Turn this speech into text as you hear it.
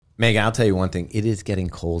Megan, I'll tell you one thing. It is getting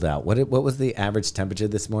cold out. What was the average temperature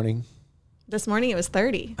this morning? This morning it was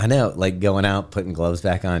 30. I know, like going out, putting gloves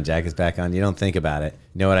back on, jackets back on. You don't think about it.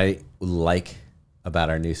 You know what I like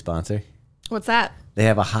about our new sponsor? What's that? They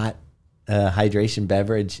have a hot hydration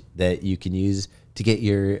beverage that you can use to get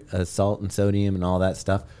your salt and sodium and all that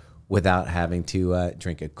stuff without having to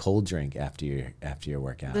drink a cold drink after your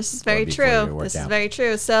workout. This is very true. This is very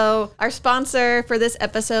true. So our sponsor for this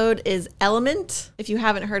episode is Element. If you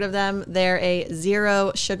haven't heard of them, they're a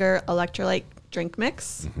 0 sugar electrolyte drink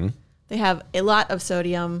mix. Mm-hmm. They have a lot of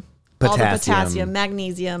sodium, all the potassium,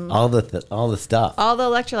 magnesium, all the stuff, all the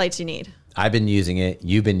electrolytes you need. I've been using it.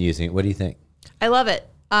 You've been using it. What do you think? I love it.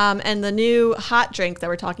 And the new hot drink that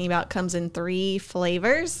we're talking about comes in 3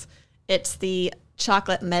 flavors. It's the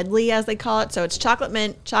chocolate medley, as they call it. So it's chocolate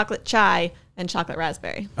mint, chocolate chai, and chocolate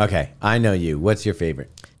raspberry. Okay, I know you. What's your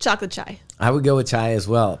favorite? Chocolate chai. I would go with chai as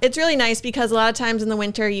well. It's really nice because a lot of times in the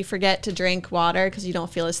winter you forget to drink water because you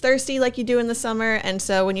don't feel as thirsty like you do in the summer. And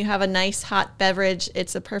so when you have a nice hot beverage,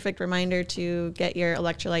 it's a perfect reminder to get your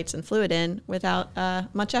electrolytes and fluid in without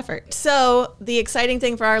much effort. So the exciting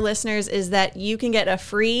thing for our listeners is that you can get a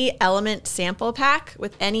free Element sample pack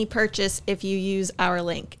with any purchase if you use our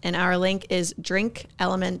link. And our link is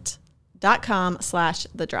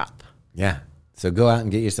drinkelement.com/thedrop. Yeah. So go out and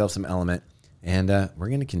get yourself some Element, and we're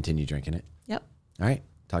going to continue drinking it. Yep. All right.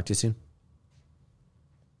 Talk to you soon.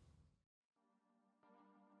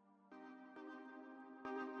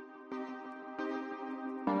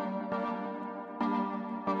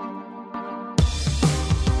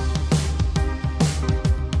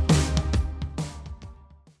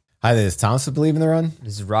 Hi, this is Thomas with Believe in the Run.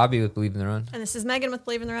 This is Robbie with Believe in the Run. And this is Megan with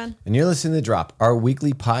Believe in the Run. And you're listening to The Drop, our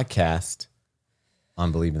weekly podcast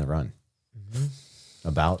on Believe in the Run. Mm-hmm.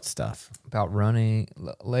 About stuff. About running,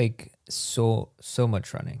 like so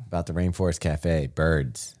much running. About the Rainforest Cafe,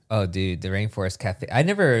 birds. Oh, dude, the Rainforest Cafe. I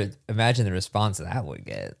never imagined the response that would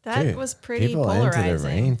get. That was pretty polarizing. Into the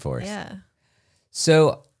rainforest. Yeah.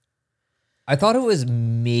 So I thought it was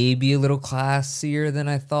maybe a little classier than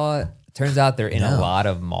I thought. Turns out they're in a lot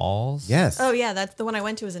of malls. Yes. Oh, yeah. That's the one I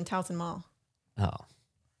went to was in Towson Mall. Oh.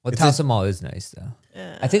 Well, Towson Mall is nice, though.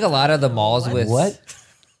 I think a lot of the malls with... What?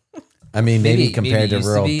 I mean, maybe compared to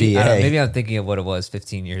rural PA. Maybe I'm thinking of what it was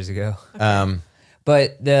 15 years ago. Okay.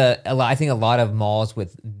 But I think a lot of malls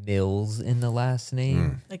with Mills in the last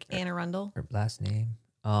name. Like Anne Arundel? Or last name.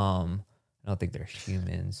 I don't think they're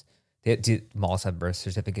humans. Malls have birth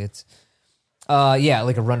certificates. Yeah,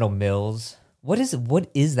 like Arundel Mills. What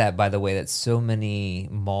is that, by the way, that so many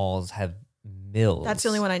malls have Mills? That's the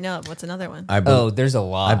only one I know of. What's another one? There's a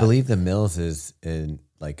lot. I believe the Mills is in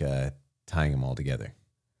like tying them all together.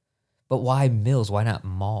 But why Mills? Why not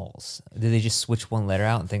malls? Did they just switch one letter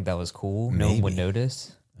out and think that was cool? Maybe. No one would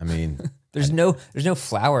notice. I mean, there's no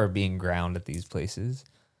flour being ground at these places.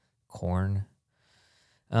 Corn.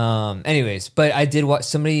 Anyways, but I did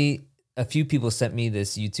watch a few people sent me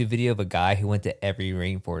this YouTube video of a guy who went to every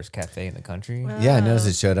Rainforest Cafe in the country. Wow. Yeah, I noticed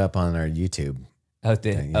it showed up on our YouTube.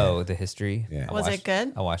 The history. Yeah. Was it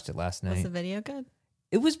good? I watched it last night. Was the video good?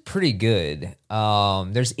 It was pretty good.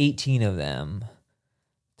 There's 18 of them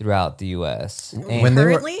throughout the U.S. When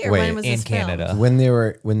was this Canada? filmed? When they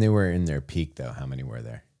were in their peak, though, how many were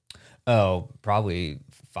there? Oh, probably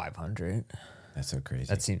 500. That's so crazy.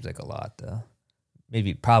 That seems like a lot, though.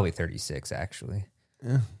 Probably 36, actually.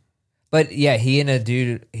 Yeah. But yeah, he and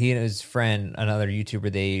his friend, another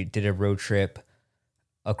YouTuber, they did a road trip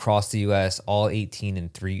across the U.S. all 18 in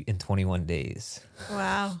 21 days.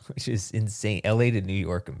 Wow, which is insane. LA to New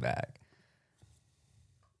York and back.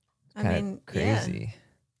 I mean, crazy. Yeah.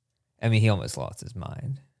 I mean, he almost lost his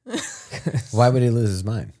mind. Why would he lose his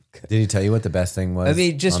mind? Did he tell you what the best thing was? I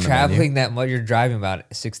mean, just traveling that much. You're driving about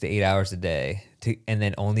 6 to 8 hours a day, and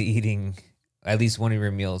then only eating at least one of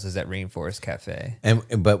your meals is at Rainforest Cafe.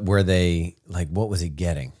 But were they like, what was he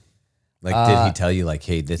getting? Like, did he tell you like,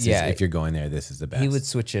 hey, this is, if you're going there, this is the best? He would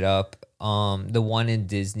switch it up. The one in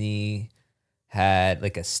Disney had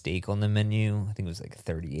like a steak on the menu. I think it was like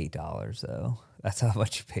 $38 though. That's how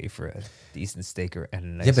much you pay for a decent steak or at a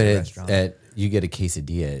nice restaurant. You get a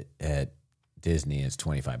quesadilla at Disney, it's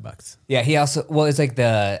 $25. Yeah, he also it's like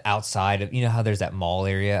the outside of, you know how there's that mall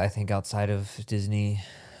area, I think, outside of Disney.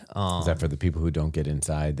 Is that for the people who don't get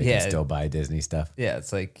inside? They can still buy Disney stuff. Yeah,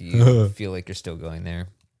 it's like you feel like you're still going there.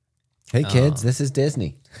 Hey kids, this is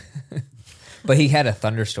Disney. But he had a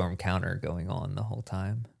thunderstorm counter going on the whole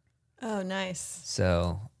time. Oh, nice.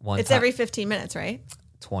 So it's every 15 minutes, right?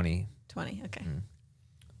 20. 20, okay.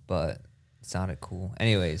 But it sounded cool.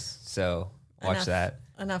 Anyways, so watch that.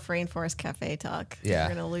 Enough Rainforest Cafe talk. Yeah.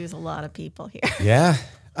 We're going to lose a lot of people here. Yeah.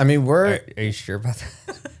 I mean, Are you sure about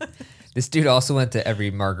that? This dude also went to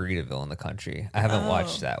every Margaritaville in the country. I haven't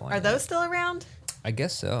watched that one. Are yet. those still around? I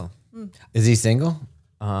guess so. Is he single?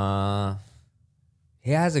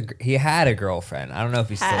 He had a girlfriend. I don't know if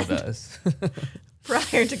he still does.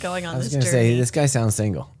 Prior to going on I was this going journey. to say, this guy sounds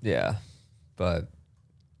single. Yeah. But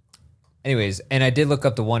anyways, and I did look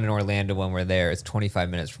up the one in Orlando when we're there. It's 25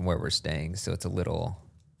 minutes from where we're staying, so it's a little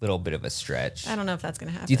bit of a stretch. I don't know if that's going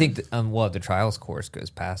to happen. Do you think the trials course goes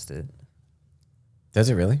past it? Does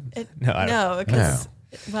it really? No, I don't. No, because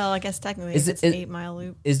well, I guess technically it's an 8-mile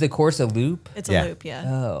loop. Is the course a loop? It's a loop, yeah.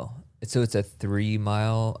 Oh. So it's a 3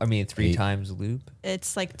 times loop?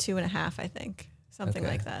 It's like 2.5, I think. Something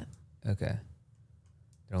like that. Okay.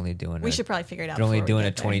 They're only doing We should probably figure it out. They're only before we doing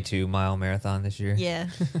a get there. 22-mile marathon this year? Yeah.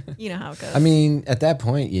 You know how it goes. I mean, at that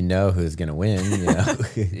point, you know who's going to win. You know?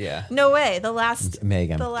 Yeah. No way. The last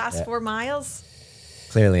Megan. 4 miles?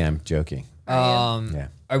 Clearly, I'm joking. Yeah.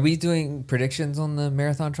 Are we doing predictions on the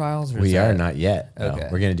marathon trials? Or We are not yet. No. Okay.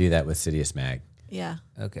 We're going to do that with Sidious Mag. Yeah.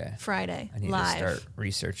 Okay. Friday. I need live. to start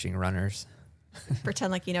researching runners.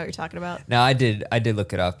 Pretend like you know what you're talking about. No, I did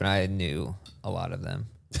look it up, and I knew a lot of them.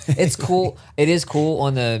 It's cool. It is cool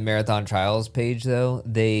on the marathon trials page, though.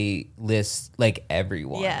 They list like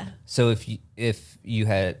everyone. Yeah. So if you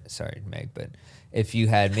had, sorry, Meg, but if you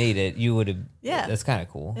had made it, you would have. Yeah. That's kind of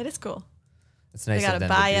cool. It is cool. It's nice. They got of a them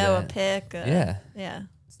to do bio, a that. pic. Yeah. Yeah.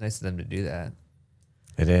 It's nice of them to do that.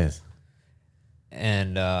 It is.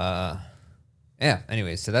 And yeah.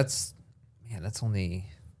 Anyway, so that's only,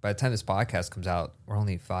 by the time this podcast comes out, we're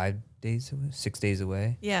only 6 days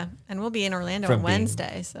away. Yeah. And we'll be in Orlando From on being-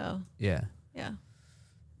 Wednesday. So, Yeah. yeah.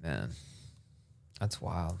 Man, that's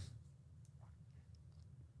wild.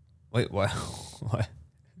 Wait, what? What?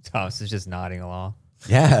 Thomas is just nodding along.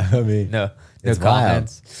 Yeah. I mean, No It's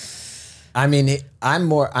comments. I mean, I'm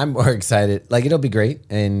more excited. Like, it'll be great,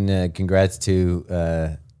 and congrats to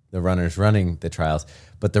the runners running the trials.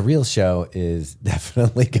 But the real show is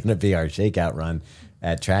definitely going to be our shakeout run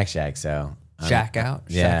at Track Shack. So Shack out?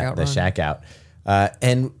 yeah, Shack out the run? Shack out,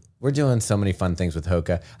 and we're doing so many fun things with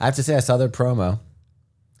Hoka. I have to say, I saw their promo.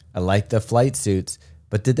 I like the flight suits,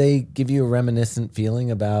 but did they give you a reminiscent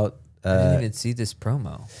feeling about? I didn't even see this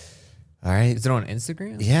promo. All right, Is it on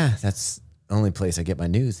Instagram? yeah, that's the only place I get my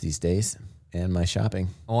news these days and my shopping.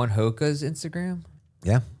 On Hoka's Instagram?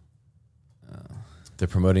 Yeah. They're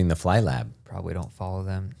promoting the Fly Lab. Probably don't follow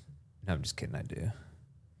them. No, I'm just kidding. I do.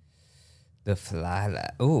 The Fly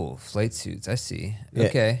Lab. Oh, flight suits. I see. Yeah.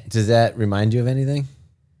 Okay. Does that remind you of anything?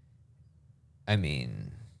 I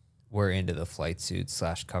mean, we're into the flight suits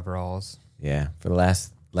 / coveralls. Yeah. For the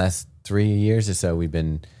last 3 years or so, we've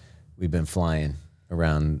been flying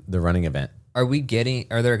around the running event. Are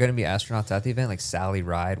there going to be astronauts at the event? Like Sally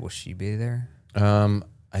Ride, will she be there?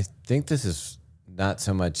 I think this is not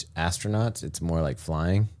so much astronauts; it's more like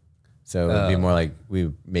flying. So it'd be more like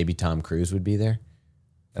maybe Tom Cruise would be there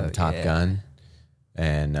from Top Gun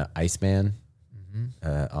and Iceman.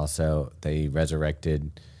 Also, they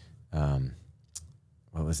resurrected.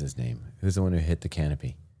 What was his name? Who's the one who hit the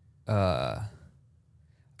canopy?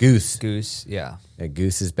 Goose. Goose, yeah. Yeah,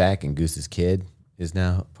 Goose is back, and Goose's kid is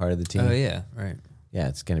now part of the team. Oh, yeah, right. Yeah,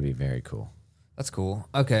 it's going to be very cool. That's cool.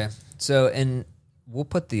 Okay. So, and we'll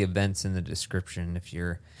put the events in the description if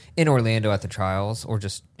you're in Orlando at the trials or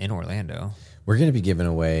just in Orlando. We're going to be giving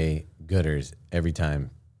away Gooders every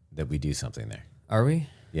time that we do something there. Are we?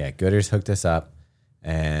 Yeah, Gooders hooked us up,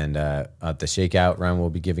 and at the Shakeout run, we'll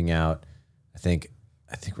be giving out. I think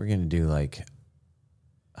we're going to do like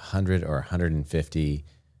 100 or 150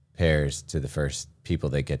 pairs to the first people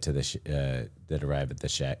that get to the that arrive at the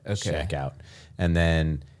shack out, and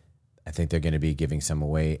then I think they're going to be giving some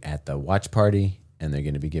away at the watch party, and they're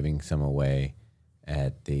going to be giving some away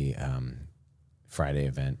at the Friday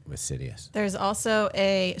event with Sidious. There's also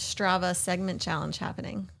a Strava segment challenge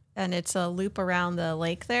happening, and it's a loop around the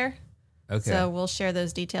lake there. Okay. So we'll share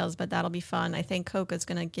those details, but that'll be fun. I think Coca's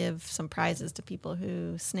going to give some prizes to people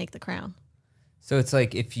who snake the crown. So it's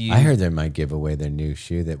like if you... I heard they might give away their new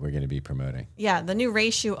shoe that we're going to be promoting. Yeah, the new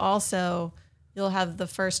race shoe also, you'll have the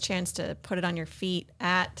first chance to put it on your feet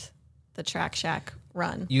at the Track Shack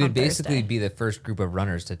run. You would on basically Thursday. be the first group of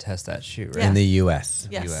runners to test that shoe, right? Yeah. In the U.S.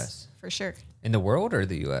 Yes, US. for sure. In the world or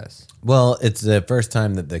the U.S.? Well, it's the first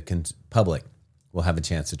time that the public will have a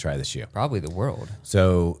chance to try the shoe. Probably the world.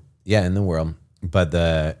 So, yeah, in the world.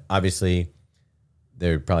 But obviously,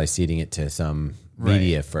 they're probably seeding it to some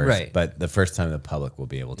media first. right. But the first time the public will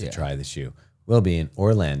be able to try the shoe will be in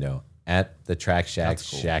Orlando at the Track Shack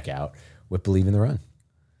Shack Out with Believe in the Run.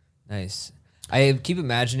 Nice. I keep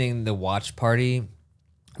imagining the watch party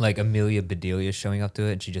like Amelia Bedelia showing up to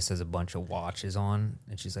it, and she just has a bunch of watches on,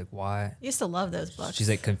 and she's like, "Why?" I used to love those books. She's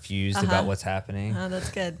like confused about what's happening. Oh,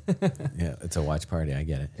 that's good. Yeah, it's a watch party. I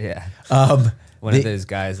get it. Yeah, Um, one of those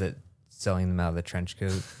guys that selling them out of the trench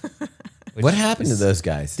coat. what happened to those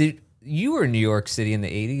guys? Did you were in New York City in the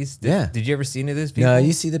 80s? Yeah. Did you ever see any of those people? No,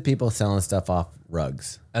 you see the people selling stuff off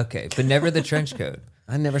rugs. Okay, but never the trench coat.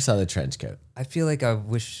 I never saw the trench coat. I feel like I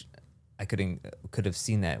wish I could have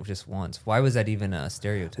seen that just once. Why was that even a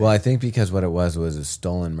stereotype? Well, I think because what it was a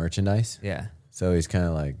stolen merchandise. Yeah. So he's kind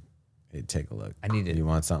of like, hey, take a look. I need it. You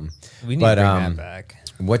want something? We need to bring that back.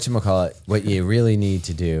 Whatchamacallit, what you really need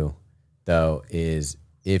to do, though, is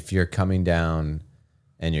if you're coming down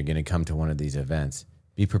and you're going to come to one of these events,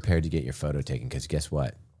 be prepared to get your photo taken. Because guess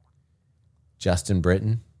what? Justin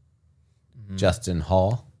Britton, Justin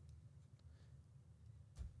Hall,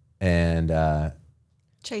 and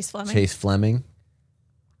Chase Fleming,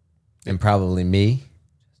 and probably me.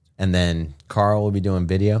 And then Carl will be doing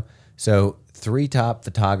video. So 3 top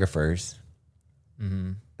photographers,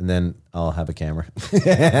 and then I'll have a camera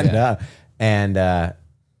and a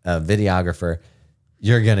videographer.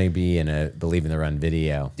 You're gonna be in a Believe in the Run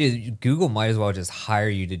video. Dude, Google might as well just hire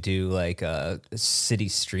you to do like city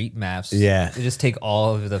street maps. Yeah. Just take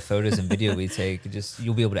all of the photos and video we take.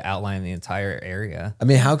 You'll be able to outline the entire area. I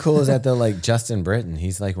mean, how cool is that though? Like Justin Britton,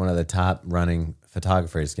 he's like one of the top running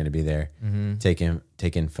photographers going to be there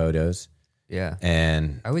taking photos. Yeah.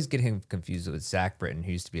 And I always get him confused with Zach Britton,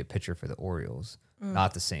 who used to be a pitcher for the Orioles.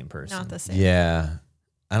 Not the same person. Not the same. yeah,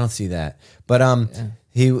 I don't see that. But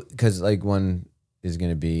because like one is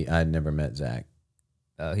going to be, I'd never met Zach.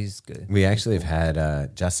 He's good. We actually have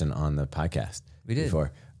had Justin on the podcast. We did.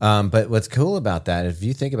 Before. But what's cool about that, if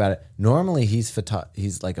you think about it, normally he's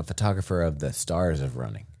like a photographer of the stars of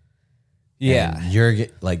running. Yeah.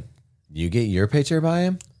 And you get your picture by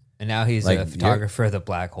him. And now he's Like, a photographer of the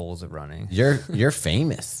black holes of running. You're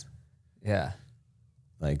famous. Yeah.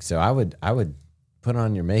 Like, so I would put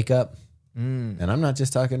on your makeup, and I'm not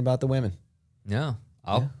just talking about the women. No.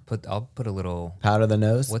 I'll put a little Powder the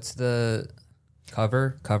nose. What's the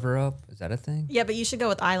cover up? Is that a thing? Yeah, but you should go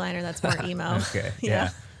with eyeliner. That's more emo. Okay. Yeah.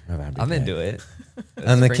 Oh, that'd be I'm good. into it. On the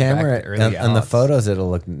Let's bring back camera, the early on the aughts. photos, it'll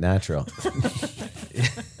look natural.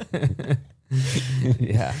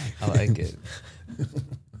 Yeah, I like it.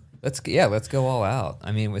 Let's go all out.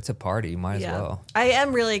 I mean, it's a party. Might as well. I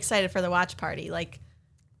am really excited for the watch party.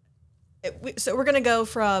 So we're going to go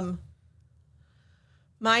from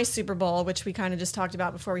my Super Bowl, which we kind of just talked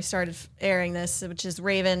about before we started airing this, which is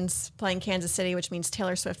Ravens playing Kansas City, which means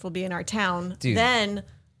Taylor Swift will be in our town. Dude. Then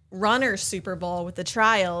Runner's Super Bowl with the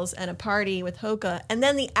trials and a party with Hoka, and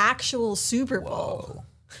then the actual Super Bowl.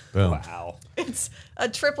 Boom. Wow. It's a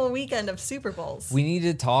triple weekend of Super Bowls. We need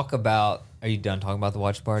to talk about. Are you done talking about the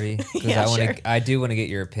watch party? Because Yeah, sure. I do want to get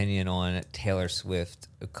your opinion on Taylor Swift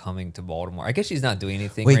coming to Baltimore. I guess she's not doing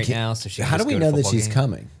anything Wait, right now, so she. how do we know that she's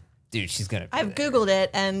coming? Dude, she's gonna. Be I've there. Googled it,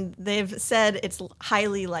 and they've said it's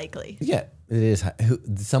highly likely. Yeah, it is.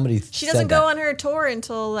 Somebody. She doesn't go on her tour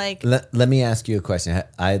until like. Let me ask you a question.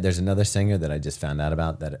 There's another singer that I just found out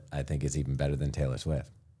about that I think is even better than Taylor Swift.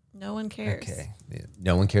 No one cares. Okay. Yeah.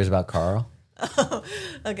 No one cares about Carl. Oh,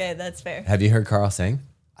 okay, that's fair. Have you heard Carl sing?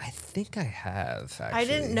 I think I have. Actually. I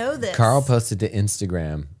didn't know this. Carl posted to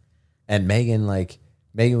Instagram, and Megan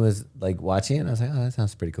was like watching it. And I was like, oh, that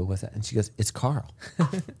sounds pretty cool. What's that? And she goes, it's Carl.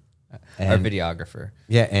 Our videographer.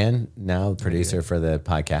 Yeah, and now producer for the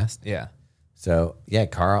podcast. Yeah. So yeah,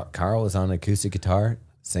 Carl was on acoustic guitar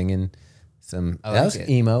singing some. I That like was it.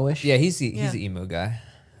 emo-ish. Yeah, he's the emo guy.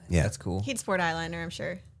 Yeah. That's cool. He'd sport eyeliner, I'm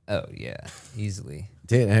sure. Oh yeah, easily.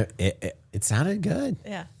 Dude, it sounded good.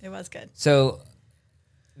 Yeah, it was good. So,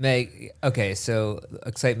 Meg. Okay, so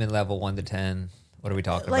excitement level 1 to 10. What are we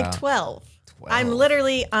talking Like about? 12. 12. I'm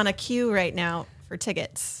literally on a queue right now for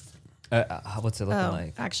tickets. What's it looking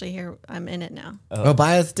like? Actually, here I'm in it now. Oh,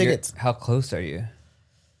 buy us tickets. How close are you?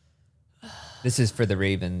 This is for the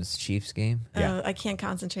Ravens Chiefs game. Yeah. Oh, I can't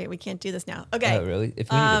concentrate. We can't do this now. Okay. Oh, really?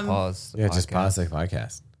 If we need to pause, the Yeah, just podcast. pause the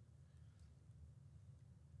podcast.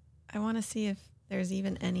 I want to see if there's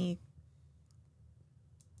even any.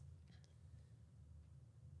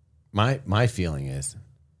 My feeling is,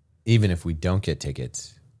 even if we don't get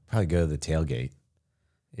tickets, probably go to the tailgate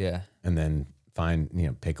Yeah. and then find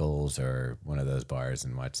Pickles or one of those bars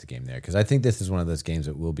and watch the game there. Because I think this is one of those games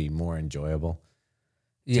that will be more enjoyable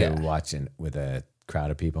Yeah. to watch with a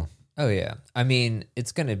crowd of people. Oh yeah. I mean,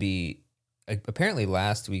 it's going to be. Apparently,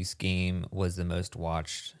 last week's game was the most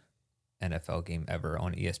watched NFL game ever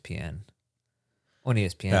on ESPN. on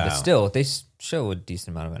ESPN, but Oh. still, they show a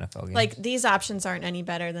decent amount of NFL games. Like these options aren't any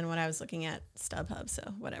better than what I was looking at StubHub. So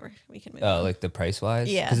whatever, we can move. oh, on. like the price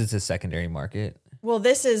wise, Yeah. because it's a secondary market. Well,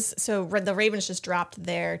 this is the Ravens just dropped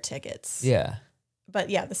their tickets. Yeah, But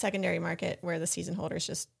yeah, the secondary market where the season holders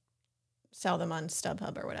just sell them on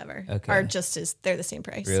StubHub or whatever Okay. are they're the same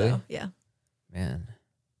price. Really? So yeah. man,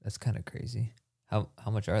 that's kind of crazy. How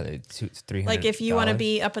much are they? 300. Like if you want to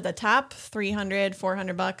be up at the top, $300,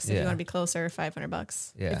 $400. If you Yeah. want to be closer,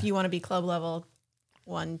 $500. Yeah. If you want to be club level,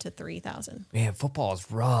 1,000 to 3,000. Man, football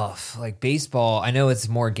is rough. Like baseball, I know it's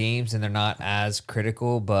more games and they're not as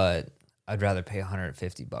critical, but I'd rather pay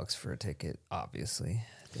 $150 for a ticket, obviously.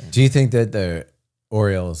 Do you think that the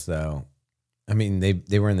Orioles, though, I mean,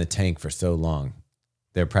 they were in the tank for so long,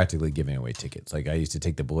 they're practically giving away tickets. Like I used to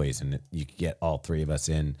take the boys, and you could get all three of us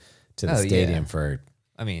in to the Oh, stadium yeah. for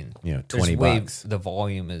I mean, $20. The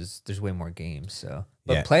volume there's way more games. So,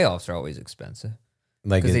 but Yeah. playoffs are always expensive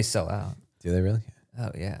Like, because they sell out. do they really?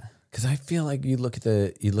 Oh yeah. Because I feel like you look at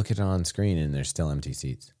it on screen, and there's still empty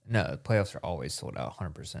seats. No, the playoffs are always sold out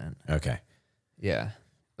 100%. Okay. Yeah.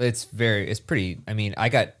 It's pretty. I mean, I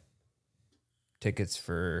got tickets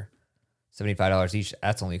for $75 each.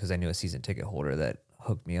 That's only because I knew a season ticket holder that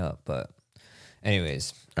hooked me up. But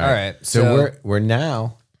anyways, all right. So we're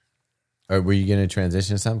now. Or were you going to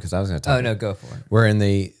transition to something? Because I was going to talk. Oh no, go for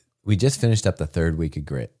it. We just finished up the third week of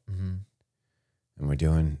Grit, and we're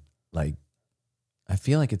doing like, I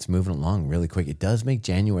feel like it's moving along really quick. It does make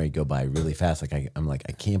January go by really fast. Like I'm like,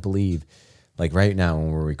 I can't believe, like right now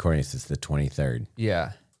when we're recording this, it's the 23rd,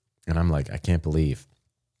 Yeah. and I'm like, I can't believe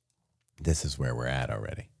this is where we're at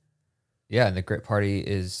already. Yeah, and the Grit Party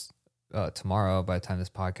is tomorrow by the time this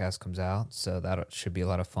podcast comes out, so that should be a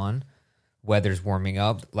lot of fun. Weather's warming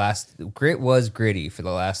up. Grit was gritty for the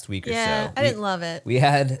last week or Yeah, so. I didn't love it. We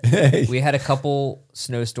had a couple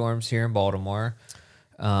snowstorms here in Baltimore.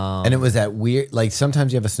 And it was that weird, like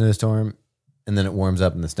sometimes you have a snowstorm and then it warms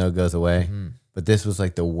up and the snow goes away. But this was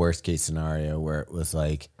like the worst case scenario where it was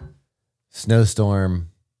like snowstorm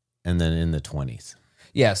and then in the 20s.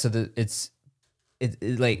 Yeah, so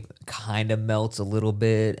it like kind of melts a little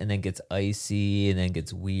bit and then gets icy and then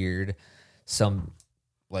gets weird. Some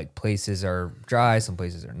like places are dry, some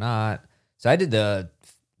places are not. So I did the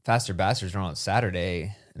Faster Bastards run on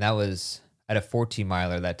Saturday, and that was at a 14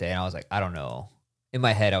 miler that day. And I was like, I don't know. In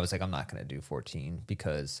my head, I was like, I'm not going to do 14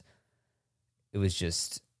 because it was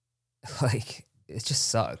just like, it just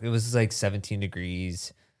sucked. It was like 17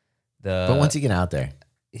 degrees. But once you get out there,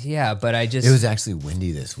 yeah, but it was actually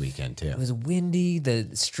windy this weekend too. It was windy, the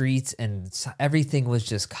streets and everything was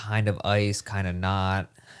just kind of ice, kind of not.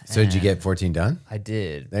 So did you get 14 done? I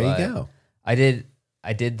did. There you go. I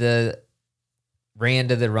ran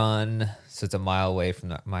to the run, so it's a mile away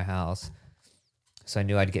from my house. So I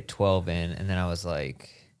knew I'd get 12 in, and then I was like,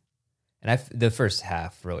 the first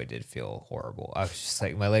half really did feel horrible. I was just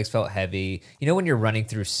like, my legs felt heavy. You know when you're running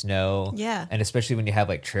through snow? Yeah. And especially when you have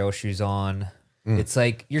like trail shoes on, it's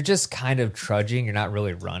like you're just kind of trudging. You're not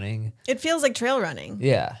really running. It feels like trail running.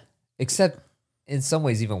 Yeah. Except in some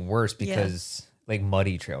ways even worse because like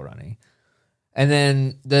muddy trail running. And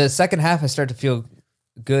then the second half I started to feel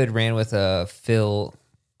good. Ran with Phil,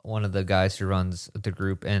 one of the guys who runs the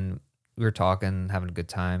group, and we were talking, having a good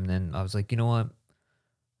time. And then I was like, you know what?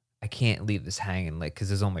 I can't leave this hanging, like,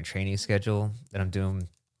 because it's on my training schedule that I'm doing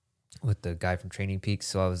with the guy from Training Peaks.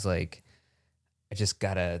 So I was like, I just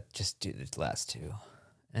gotta do the last two.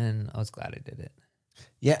 And I was glad I did it.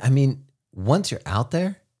 Yeah, I mean, once you're out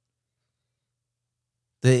there,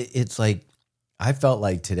 it's like, I felt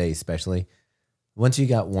like today especially, once you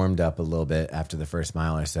got warmed up a little bit after the first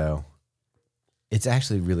mile or so, it's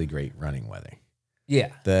actually really great running weather.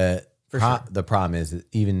 Yeah. The sure. The problem is that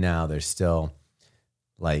even now there's still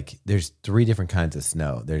like, there's three different kinds of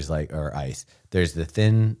snow. There's like, or ice. There's the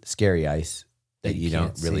thin, scary ice that you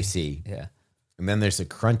don't really see. Yeah. And then there's a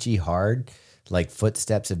crunchy, hard, like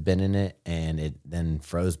footsteps have been in it and it then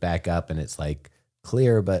froze back up and it's like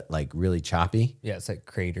clear, but like really choppy. Yeah. It's like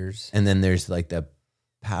craters. And then there's like the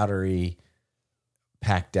powdery,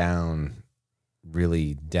 packed down,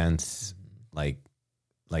 really dense, like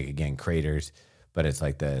again, craters, but it's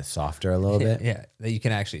like the softer a little bit. Yeah. That you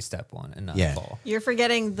can actually step on and not fall. You're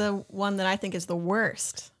forgetting the one that I think is the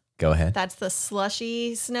worst. Go ahead. That's the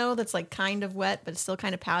slushy snow that's like kind of wet, but still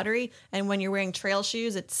kind of powdery. And when you're wearing trail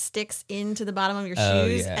shoes, it sticks into the bottom of your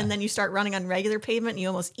shoes. Yeah. And then you start running on regular pavement and you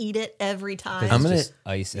almost eat it every time. I'm gonna- Just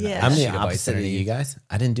ice and Yeah. I'm a the sheet of ice opposite of you underneath. guys.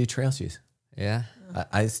 I didn't do trail shoes. Yeah.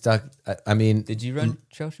 I stuck, I mean, Did you run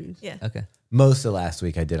trail shoes? Yeah. Okay. most of last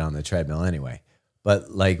week I did on the treadmill anyway.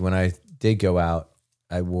 But like when I did go out,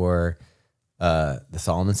 I wore the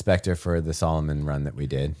Solomon Spectre for the Solomon run that we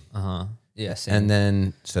did. Yeah, same. And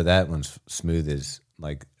then, so that one's smooth as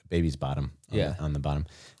like baby's bottom on the bottom.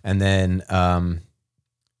 And then,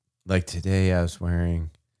 like today I was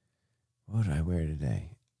wearing, what did I wear today?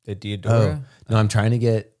 The Diadora? No, I'm trying to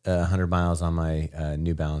get 100 miles on my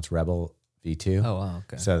New Balance Rebel V2. Oh, wow.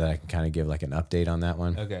 Okay. So that I can kind of give like an update on that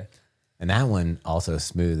one. Okay. And that one also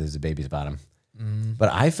smooth as a baby's bottom. Mm-hmm.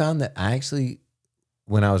 But I found that I actually,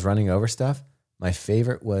 when I was running over stuff, my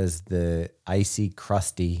favorite was the icy,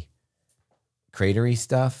 crusty, cratery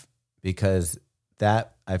stuff, because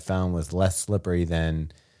that I found was less slippery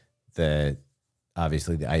than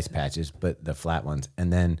obviously the ice patches, but the flat ones.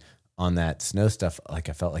 And then on that snow stuff, like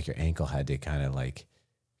I felt like your ankle had to kind of like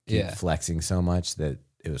keep flexing so much that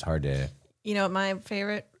it was hard to. You know what my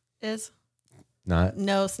favorite is? Not?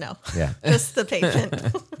 No snow. Yeah. Just the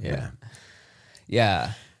pavement. Yeah.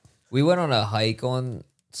 Yeah. We went on a hike on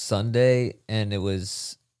Sunday, and it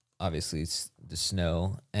was obviously the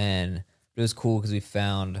snow, and it was cool because we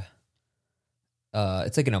found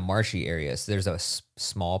it's like in a marshy area. So there's a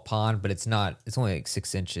small pond, but it's only like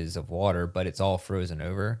 6 inches of water, but it's all frozen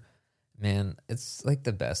over. Man, it's like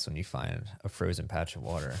the best when you find a frozen patch of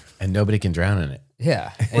water. And nobody can drown in it.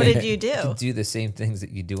 Yeah. What did you do? You can do the same things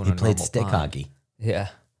that you do on He a played normal stick pond. hockey. Yeah.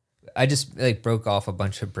 I just like broke off a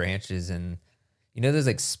bunch of branches, and you know those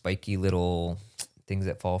like spiky little things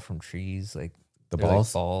that fall from trees, like The they're balls?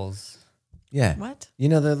 like balls. Yeah. What? You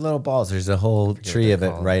know, the little balls. There's a whole forget tree what of they're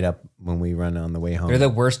it called. right up when we run on the way home. They're the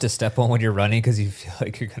worst to step on when you're running because you feel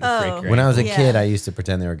like you're gonna break your When I was a Yeah. kid, I used to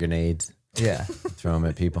pretend they were grenades, yeah, throw them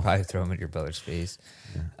at people. probably throw them at your brother's face.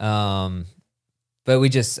 But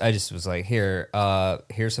I just was like,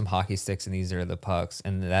 here's some hockey sticks, and these are the pucks,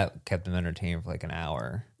 and that kept them entertained for like an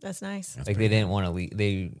hour. That's nice. Like they didn't want to leave.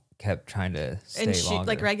 They kept trying to stay And longer.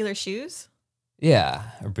 like regular shoes? Yeah,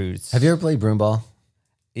 or boots. Have you ever played broom ball?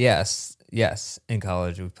 Yes. In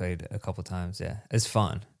college, we played a couple times. Yeah, it's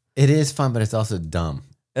fun. It is fun, but it's also dumb.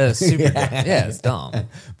 It's super dumb. Yeah, it's dumb.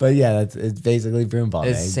 But yeah, it's basically broom ball.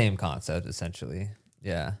 It's the man. same concept essentially.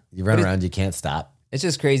 Yeah, You run But around, you can't stop. it's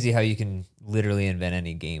just crazy how you can literally invent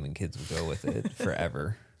any game and kids will go with it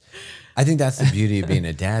forever. I think that's the beauty of being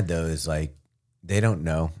a dad, though, is like they don't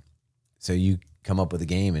know. So you come up with a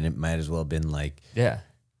game, and it might as well have been like, Yeah.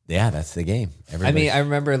 yeah, that's the game. I mean, I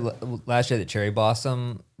remember last year at the Cherry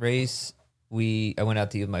Blossom race, I went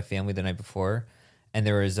out to eat with my family the night before, and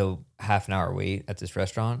there was a half an hour wait at this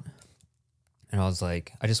restaurant. And I was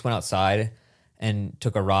like, I just went outside and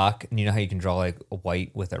took a rock, and you know how you can draw like a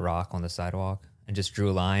white with a rock on the sidewalk, and just drew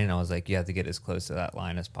a line. And I was like, you have to get as close to that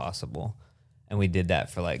line as possible. And we did that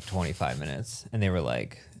for like 25 minutes, and they were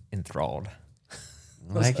like enthralled.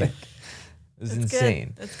 I like it. It was That's insane.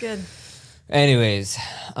 Good. That's good. Anyways,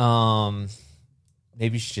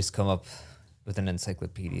 maybe you should just come up with an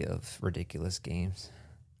encyclopedia of ridiculous games.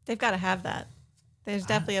 They've got to have that. There's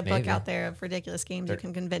definitely a book maybe. out there of ridiculous games you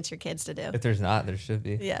can convince your kids to do. If there's not, there should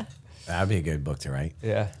be. Yeah. That'd be a good book to write.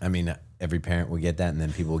 Yeah. I mean, every parent will get that, and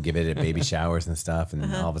then people will give it at baby showers and stuff,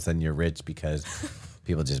 and all of a sudden you're rich because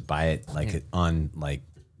people just buy it like on like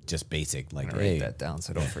just basic. Like, I'm gonna write hey, that down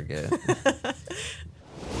so I don't forget.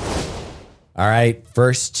 all right,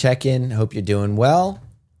 first check in. Hope you're doing well.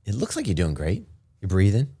 It looks like you're doing great. You're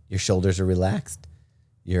breathing. Your shoulders are relaxed.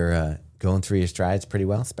 You're going through your strides pretty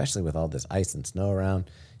well, especially with all this ice and snow around.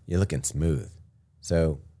 You're looking smooth.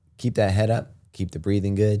 So keep that head up, keep the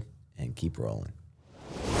breathing good, and keep rolling.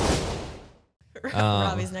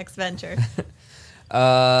 Robbie's next venture.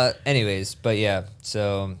 Anyways, but yeah,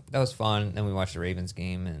 so that was fun. Then we watched the Ravens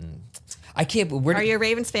game, and I can't. Are you a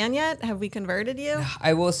Ravens fan yet? Have we converted you?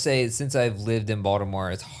 I will say, since I've lived in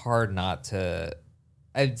Baltimore, it's hard not to.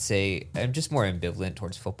 I'd say I'm just more ambivalent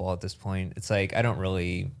towards football at this point. It's like I don't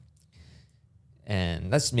really,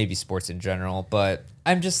 and that's maybe sports in general, but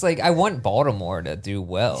I'm just like I want Baltimore to do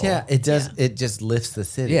well. Yeah, it does. It just lifts the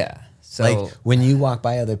city. Yeah. So Like when you walk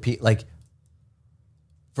by other people, like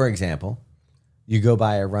for example, you go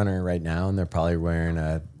by a runner right now, and they're probably wearing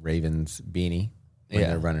a Ravens beanie when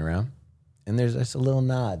they're running around, and there's just a little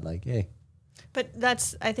nod, like, "Hey." But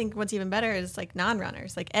that's, I think what's even better is like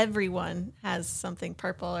non-runners. Like everyone has something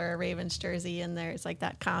purple or a Ravens jersey in there. It's like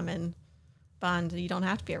that common bond. You don't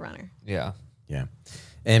have to be a runner. yeah. Yeah,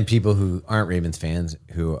 and people who aren't Ravens fans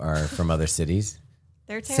who are from other cities,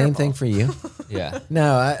 They're terrible. same thing for you. Yeah.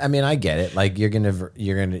 No, I mean I get it. Like you're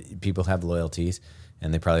gonna people have loyalties,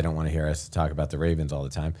 and they probably don't want to hear us talk about the Ravens all the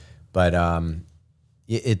time. But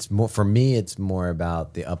it's more for me. It's more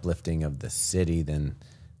about the uplifting of the city than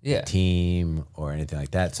Yeah. team or anything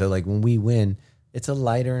like that. So like when we win, it's a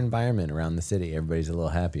lighter environment around the city. Everybody's a little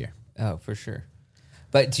happier. Oh, for sure.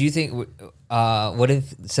 But do you think? What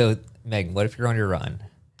if? So, Megan, what if you're on your run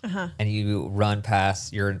and you run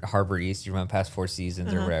past? You're in Harbor East. You run past Four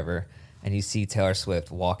Seasons or wherever, and you see Taylor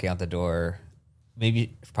Swift walking out the door.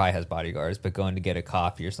 Maybe probably has bodyguards, but going to get a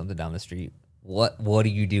coffee or something down the street. What do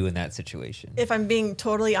you do in that situation? If I'm being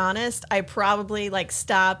totally honest, I probably like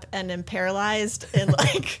stop and am paralyzed and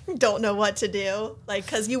like don't know what to do. Like,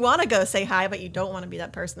 because you want to go say hi, but you don't want to be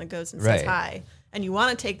that person that goes and says hi. And you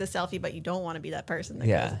want to take the selfie, but you don't want to be that person that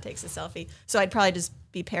goes and takes the selfie. So I'd probably just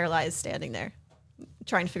be paralyzed standing there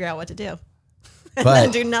trying to figure out what to do and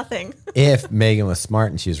then do nothing. If Megan was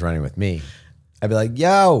smart and she was running with me, I'd be like,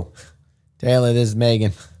 yo, Taylor, this is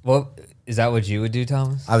Megan. Well, is that what you would do,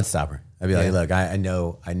 Thomas? I would stop her. I'd be like, look, I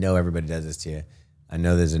know everybody does this to you. I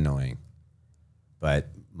know this is annoying, but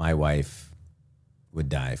my wife would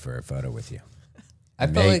die for a photo with you. I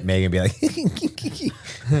felt like Megan would be like,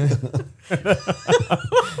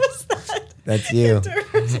 What was that? That's you.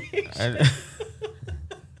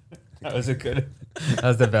 That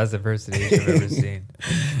was the best impersonation I've ever seen.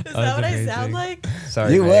 Is that what I sound like?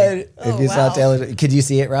 Sorry, You Meg. would if you saw Taylor. Could you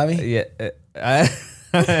see it, Robbie? Yeah.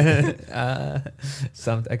 I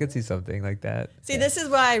could see something like that. See, this is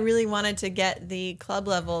why I really wanted to get the club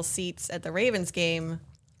level seats at the Ravens game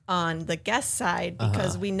on the guest side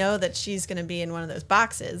because we know that she's going to be in one of those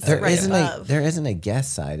boxes There right isn't above. there isn't a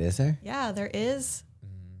guest side, is there? Yeah, there is.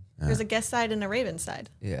 There's a guest side and a Ravens side.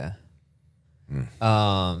 Yeah.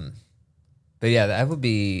 But yeah, that would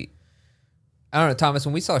be. I don't know, Thomas.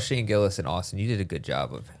 When we saw Shane Gillis in Austin, you did a good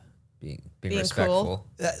job of being respectful.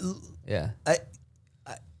 Cool. Yeah.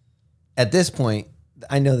 At this point,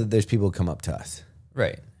 I know that there's people who come up to us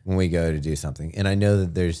Right. when we go to do something, and I know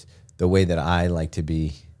that there's the way that I like to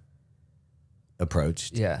be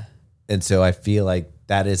approached. Yeah. And so I feel like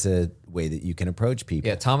that is a way that you can approach people.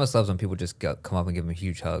 Yeah. Thomas loves when people just come up and give him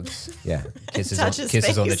huge hugs, Yeah. kisses Touch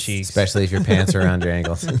his on the face. cheeks. Especially if your pants are around your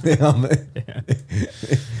ankles.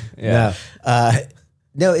 Yeah.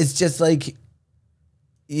 No, it's just like,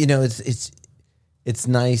 it's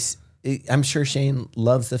nice. I'm sure Shane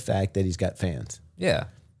loves the fact that he's got fans. Yeah.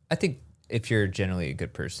 I think if you're generally a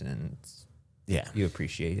good person and Yeah. you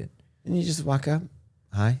appreciate it. And you just walk up.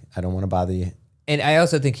 Hi, I don't want to bother you. And I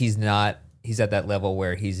also think he's at that level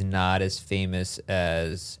where he's not as famous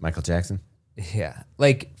as, Michael Jackson. yeah.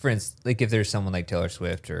 Like, for instance, like if there's someone like Taylor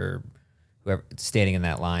Swift or whoever standing in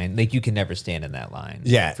that line, like you can never stand in that line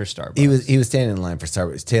for Starbucks. He was standing in line for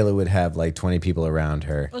Starbucks. Taylor would have like 20 people around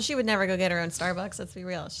her. Well, she would never go get her own Starbucks. Let's be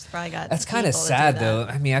real. She's probably got. That's kind of people to do sad that. though.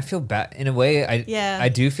 I mean, I feel bad in a way. I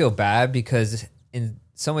do feel bad because in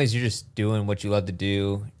some ways you're just doing what you love to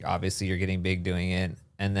do. Obviously, you're getting big doing it,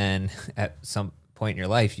 and then at some point in your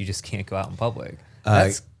life, you just can't go out in public.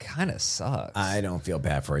 That's kind of sucks. I don't feel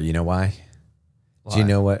bad for her. You know why? Do you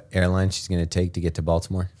know what airline she's going to take to get to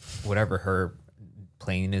Baltimore? Whatever her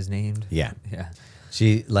plane is named. Yeah. Yeah.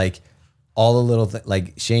 She, like, all the little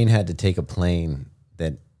like Shane had to take a plane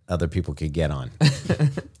that other people could get on.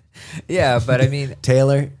 Yeah, but I mean,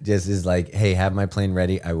 Taylor just is like, hey, have my plane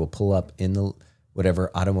ready. I will pull up in the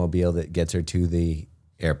whatever automobile that gets her to the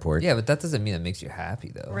airport. yeah, but that doesn't mean it makes you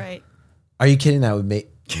happy though. Right. Are you kidding? That would make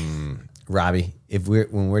Robbie,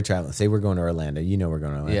 when we're traveling, say we're going to Orlando, we're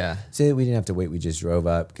going to Orlando. Yeah. Say that we didn't have to wait. We just drove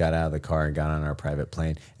up, got out of the car, and got on our private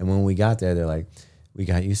plane. And when we got there, they're like, we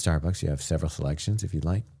got you Starbucks. You have several selections if you'd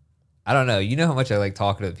like. I don't know. You know how much I like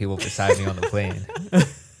talking to the people beside me on the plane.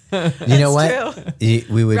 You know what? True.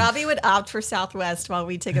 We would. Robbie would opt for Southwest while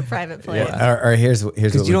we take a private plane. Or here's what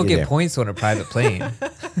Because you don't we get points on a private plane.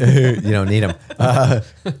 You don't need them.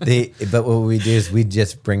 But what we do is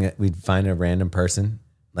we'd find a random person.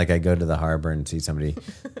 Like I go to the harbor and see somebody,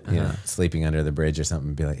 sleeping under the bridge or something,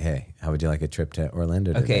 and be like, "Hey, how would you like a trip to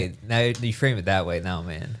Orlando today?" Okay, now you frame it that way. Now,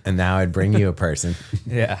 man. And now I'd bring you a person.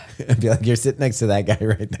 Yeah. I'd be like, "You're sitting next to that guy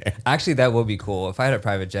right there." Actually, that would be cool. If I had a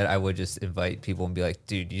private jet, I would just invite people and be like,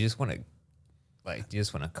 "Dude, you just want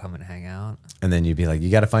to come and hang out?" And then you'd be like, "You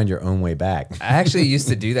got to find your own way back." I actually used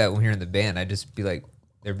to do that when we were in the band. I'd just be like,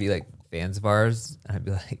 there'd be like fans of ours, and I'd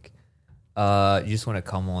be like, "You just want to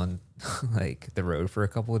come on like the road for a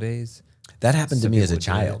couple of days?" That happened to Some me as a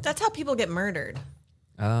people would do child. That's how people get murdered.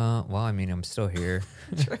 Well, I mean, I'm still here.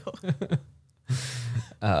 True.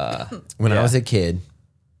 When I was a kid,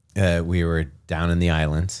 we were down in the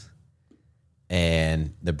islands,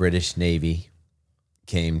 and the British Navy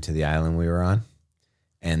came to the island we were on,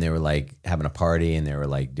 and they were like having a party, and they were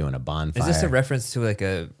like doing a bonfire. Is this a reference to like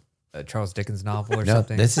a Charles Dickens novel or No,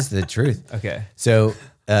 something? this is the truth. Okay. So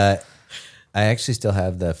I actually still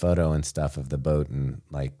have the photo and stuff of the boat and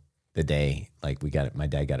like the day, like we got it. My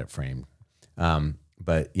dad got it framed.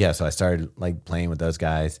 But yeah, so I started like playing with those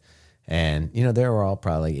guys, And, they were all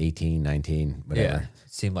probably 18, 19, whatever. Yeah.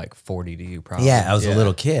 Seemed like 40 to you probably. Yeah, I was a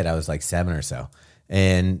little kid. I was like 7 or so.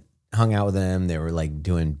 And hung out with them. They were like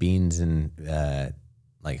doing beans and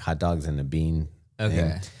like hot dogs and a bean.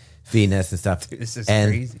 Okay. Feeding us and stuff. Dude, this is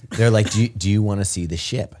and crazy. They're like, do you want to see the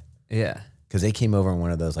ship? Yeah. Because they came over in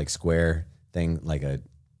one of those like square thing, like a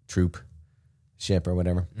troop ship or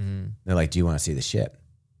whatever. Mm-hmm. They're like, do you want to see the ship?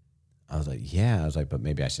 I was like, yeah. I was like, but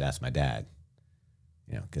maybe I should ask my dad,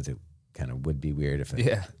 because it kind of would be weird if,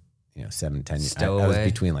 7, 10 years. I was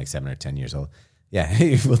between like 7 or 10 years old. Yeah,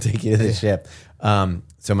 we'll take you to the ship.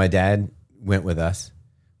 So my dad went with us.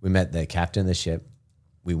 We met the captain of the ship.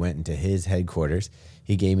 We went into his headquarters.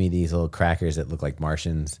 He gave me these little crackers that look like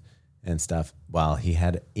Martians and stuff. While he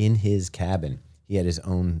had in his cabin, he had his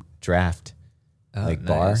own draft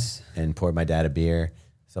bar and poured my dad a beer,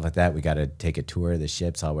 stuff like that. We got to take a tour of the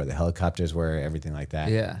ship, saw where the helicopters were, everything like that.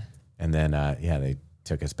 Yeah. And then, they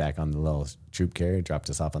took us back on the little troop carrier, dropped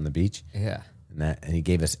us off on the beach. Yeah. And he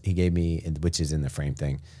gave me, which is in the frame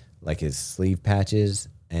thing, like his sleeve patches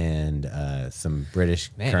and some British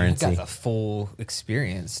currency. You got the full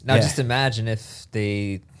experience. Now, just imagine if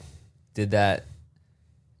they did that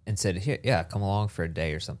and said, "Here, come along for a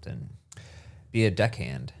day or something. Be a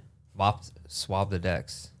deckhand, swab the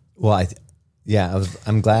decks." Well,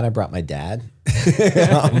 I'm glad I brought my dad.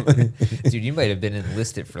 Dude, you might have been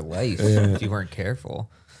enlisted for life if you weren't careful.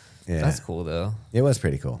 Yeah, that's cool though. It was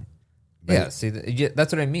pretty cool. But see,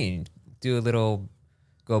 that's what I mean. Do a little,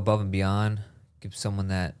 go above and beyond. Give someone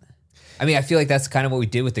that. I mean, I feel like that's kind of what we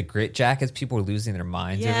did with the grit jackets. People were losing their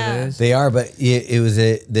minds over those. They are, but it was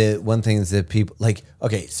the one thing is that people like.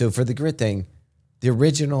 Okay, so for the grit thing, the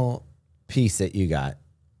original piece that you got,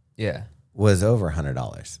 was over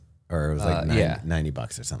 $100, or it was like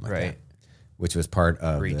 $90 or something like that, which was part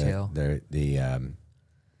of retail the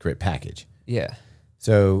grit package. Yeah.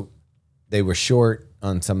 So they were short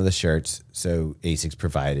on some of the shirts, so ASICS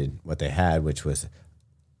provided what they had, which was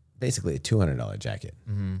basically a $200 jacket.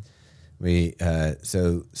 Mm-hmm.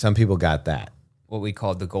 So some people got that. What we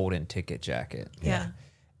called the golden ticket jacket. Yeah.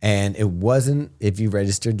 And it wasn't, if you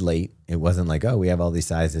registered late, it wasn't like, oh, we have all these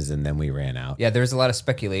sizes and then we ran out. Yeah, there was a lot of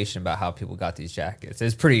speculation about how people got these jackets. It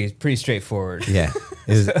was pretty straightforward. Yeah.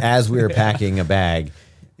 It was, as we were packing a bag,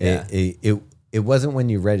 it wasn't when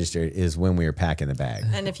you registered, it was when we were packing the bag.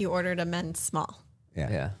 And if you ordered a men's small.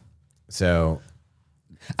 Yeah. So.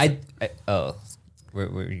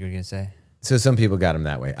 What were you going to say? So some people got them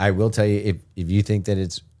that way. I will tell you, if you think that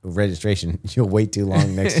it's registration, you'll wait too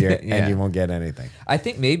long next year and you won't get anything. I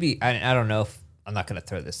think maybe, I don't know if, I'm not going to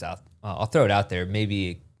throw this out. I'll throw it out there.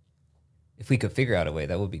 Maybe if we could figure out a way,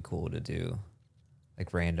 that would be cool to do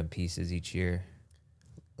like random pieces each year.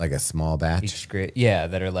 Like a small batch? Each grit. Yeah,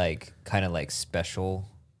 that are like kind of like special.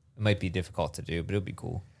 It might be difficult to do, but it would be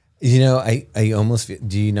cool. I almost feel,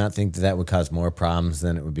 do you not think that would cause more problems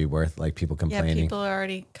than it would be worth, like people complaining? Yeah, people are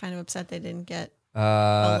already kind of upset they didn't get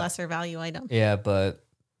a lesser value item. Yeah, but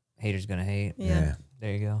haters gonna hate. Yeah.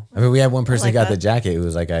 There you go. I mean, we had one person who got the jacket who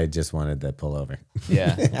was like, I just wanted the pullover.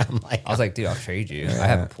 Yeah. I was like, dude, I'll trade you. I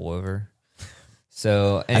have a pullover.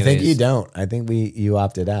 So anyways, I think you don't. I think you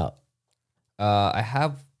opted out. I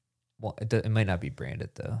have, well, it might not be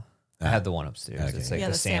branded though. I have the one upstairs. Okay. It's like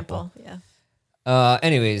the sample. Yeah.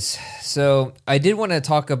 Anyways, so I did want to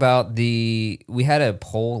talk about we had a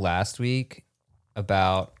poll last week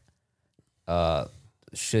about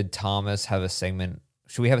should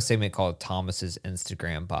we have a segment called Thomas's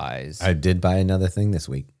Instagram buys? I did buy another thing this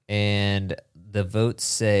week. And the votes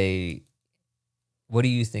say, what do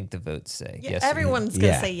you think the votes say? Yeah, yes, everyone's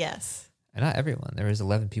going to say yes. And not everyone. There was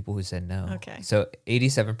 11 people who said no. Okay. So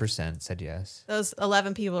 87% said yes. Those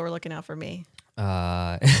 11 people were looking out for me.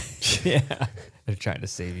 Yeah. They're trying to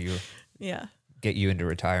save you. Yeah. Get you into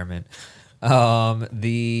retirement. And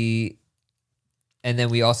then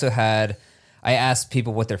we also I asked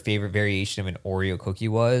people what their favorite variation of an Oreo cookie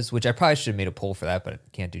was, which I probably should have made a poll for that, but I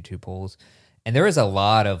can't do 2 polls. And there was a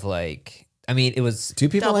lot of it was. Do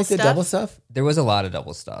people like the double stuff? There was a lot of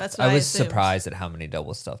double stuff. That's what I was assumed. surprised at how many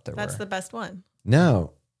double stuff there were. That's the best one.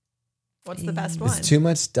 No. What's the best one? It's too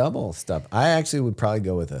much double stuff. I actually would probably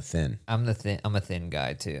go with a thin. I'm a thin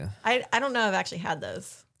guy too. I don't know if I've actually had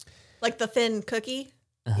those. Like the thin cookie.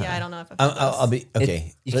 Uh-huh. Yeah, I don't know if I've had those. I'll be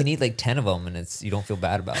okay. You can eat like 10 of them and you don't feel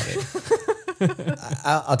bad about it.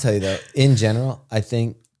 I'll tell you though, in general, I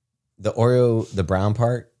think the brown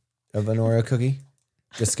part of an Oreo cookie,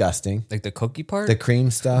 disgusting. Like the cookie part? The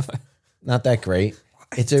cream stuff, not that great.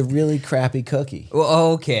 It's a really crappy cookie.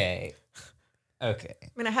 Well, okay. I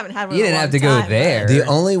mean, I haven't had one. You didn't have to go there. The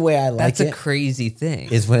only way I like That's a crazy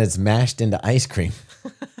thing. is when it's mashed into ice cream.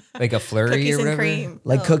 Like a flurry Cookies or and whatever? cream.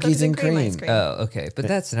 Like Oh, cookies and ice cream. Oh, okay. But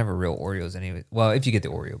that's never real Oreos anyway. Well, if you get the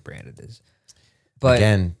Oreo brand, it is. But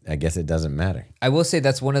Again, I guess it doesn't matter. I will say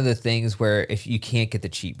that's one of the things where if you can't get the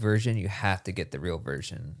cheap version, you have to get the real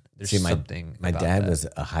version. There's See, something. my about dad that. was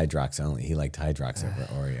a Hydrox only. He liked Hydrox over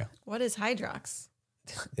Oreo. What is Hydrox?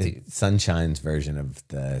 It's Sunshine's version of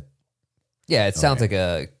the. Yeah, it sounds like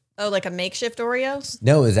a Oh, like a makeshift Oreos?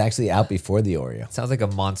 No, it was actually out before the Oreo. sounds like a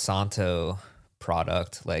Monsanto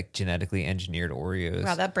product, like genetically engineered Oreos.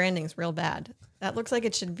 Wow, that branding's real bad. That looks like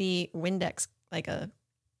it should be Windex, like a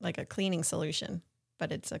cleaning solution,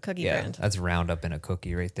 but it's a cookie brand. That's Roundup in a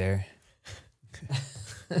cookie right there.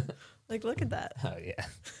 Like, look at that. Oh yeah,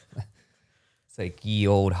 it's like ye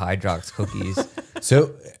old Hydrox cookies.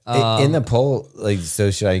 So in the poll, like,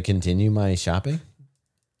 so should I continue my shopping?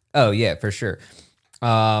 Oh yeah, for sure.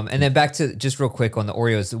 And then back to just real quick on the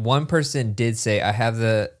Oreos. One person did say, I have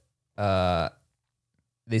the,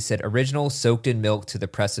 they said original soaked in milk to the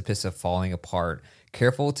precipice of falling apart.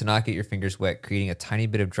 Careful to not get your fingers wet, creating a tiny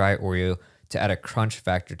bit of dry Oreo to add a crunch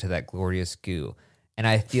factor to that glorious goo. And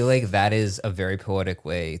I feel like that is a very poetic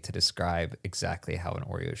way to describe exactly how an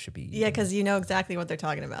Oreo should be eaten. Yeah, because you know exactly what they're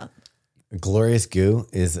talking about. Glorious goo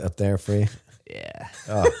is up there for you. Yeah.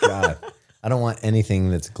 Oh God, I don't want anything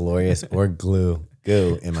that's glorious or goo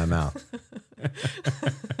in my mouth.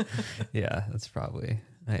 Yeah, that's probably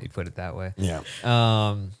how you put it that way. Yeah.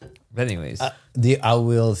 But anyways, I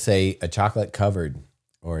will say a chocolate covered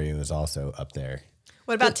Oreo is also up there.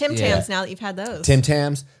 What about Tim Yeah. Tams now that you've had those? Tim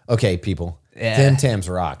Tams. Okay, people. Yeah. Tim Tams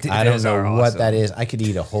rock. I don't Those know are what awesome. that is. I could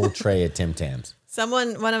eat a whole tray of Tim Tams.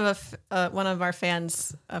 One of our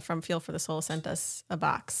fans from Feel for the Soul sent us a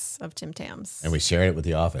box of Tim Tams. And we shared it with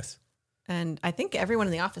the office. And I think everyone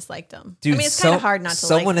in the office liked them. dude, I mean, it's kind of hard not to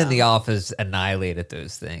someone like in the them. office annihilated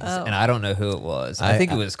those things, Oh. and I don't know who it was. I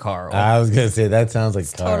think it was Carl. I was going to say, that sounds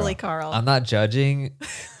like Carl. Totally Carl. I'm not judging,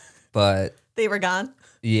 but They were gone.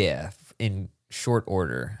 yeah, in short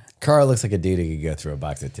order. Carl looks like a dude who could go through a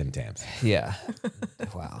box of Tim Tams. Yeah.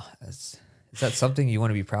 Wow. Is that something you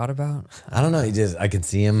want to be proud about? I don't know. I can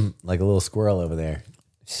see him like a little squirrel over there.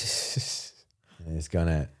 He's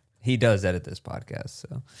gonna. He does edit this podcast,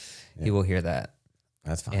 so he will hear that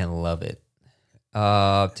That's fine. and love it.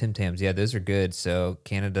 Tim Tams, yeah, those are good. So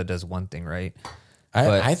Canada does one thing right.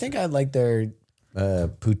 but- I think I'd like their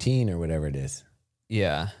poutine or whatever it is.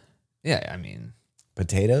 Yeah. Yeah, I mean, you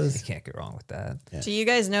Potatoes? can't get wrong with that. Yeah. Do you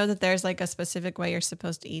guys know that there's like a specific way you're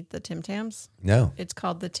supposed to eat the Tim Tams? No. It's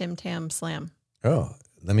called the Tim Tam Slam. Oh,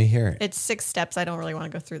 let me hear it. It's 6 steps. I don't really want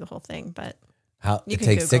to go through the whole thing, but How you it can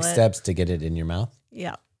takes Google 6 it. steps to get it in your mouth?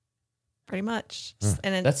 yeah, pretty much. And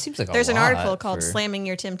then That seems like there's a an lot article called for- "Slamming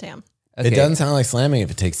Your Tim Tam." Okay. It doesn't sound like slamming if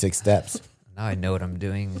it takes 6 steps. Now I know what I'm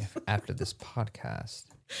doing after this podcast.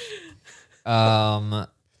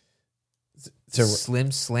 So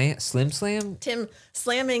Slim Slam?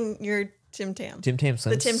 Slamming your Tim Tam. Tim Tam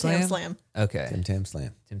Slim The Tim Tam Slam. Okay. Tim Tam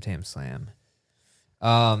Slam. Tim Tam Slam.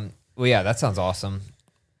 Well, yeah, that sounds awesome.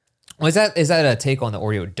 Well, is that a take on the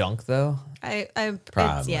Oreo dunk though?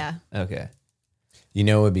 Probably. Yeah. Okay. You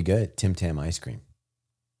know what would be good? Tim Tam ice cream.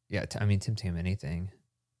 Yeah, I mean Tim Tam anything.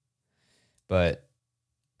 But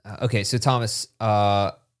okay, so Thomas,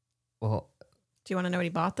 well, Do you want to know what he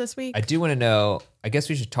bought this week? I do want to know. I guess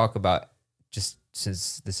we should talk about, just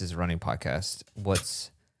since this is a running podcast, what's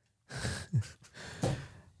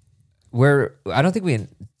where I don't think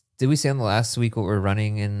did we say on the last week what we're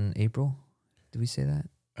running in April? Did we say that?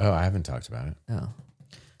 Oh, I haven't talked about it. No.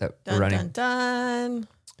 That we're dun, running. dun, dun.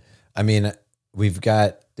 I mean, we've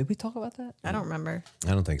got, Did we talk about that? I don't remember.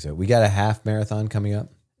 I don't think so. We got a half marathon coming up.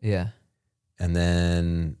 Yeah. And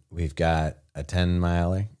then we've got a 10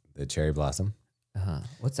 miler, the Cherry Blossom.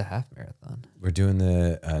 What's a half marathon? We're doing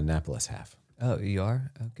the Annapolis half. Oh, you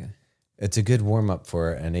are? Okay. It's a good warm up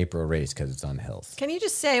for an April race because it's on hills. Can you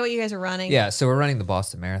just say what you guys are running? Yeah, so we're running the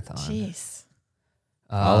Boston Marathon. Jeez.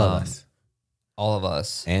 All of us. All of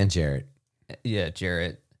us. And Jarrett. Yeah,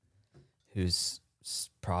 Jarrett, who's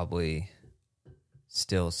probably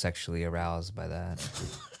still sexually aroused by that.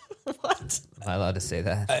 What? Am I allowed to say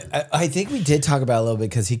that? I think we did talk about it a little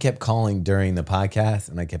bit because he kept calling during the podcast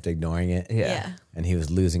and I kept ignoring it. Yeah. And he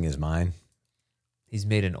was losing his mind. He's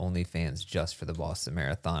made an OnlyFans just for the Boston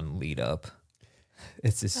Marathon lead up.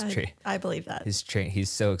 It's his train. I believe that. His train. He's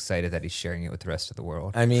so excited that he's sharing it with the rest of the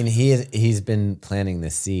world. I mean, he's been planting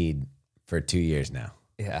this seed for 2 years now.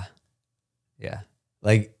 Yeah. Yeah.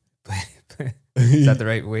 Like, Is that the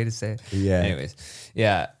right way to say it? yeah. Anyways,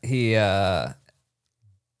 yeah, he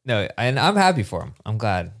no, and I'm happy for him. I'm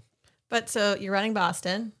glad. But so you're running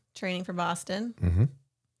Boston, training for Boston. Mm-hmm.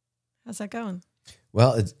 How's that going?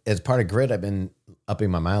 Well, as part of grit, I've been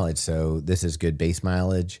upping my mileage. So this is good base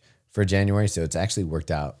mileage for January. So it's actually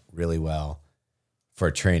worked out really well for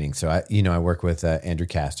training. So I work with Andrew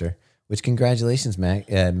Castor, which congratulations, Meg,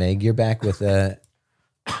 you're back with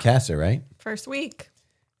Castor, right? First week.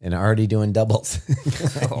 And already doing doubles.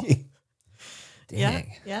 Oh.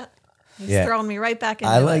 Dang. Yeah. He's throwing me right back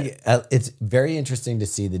into it. It's very interesting to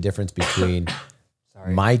see the difference between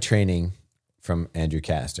my training from Andrew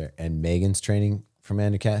Castor and Megan's training from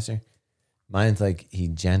Andrew Castor. Mine's like he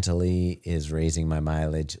gently is raising my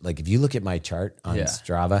mileage. Like if you look at my chart on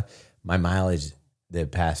Strava, my mileage the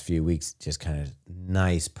past few weeks just kind of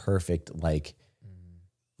nice, perfect, like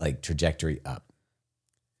trajectory up.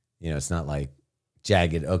 You know, it's not like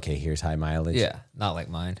jagged. Okay, here's high mileage. Yeah, not like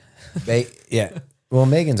mine. Well,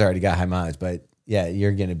 Megan's already got high mileage, but yeah,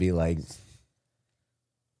 you're gonna be like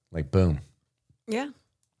boom. Yeah.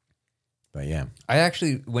 But yeah, I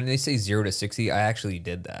actually, when they say 0 to 60, I actually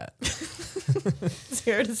did that.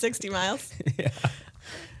 0 to 60 miles. Yeah.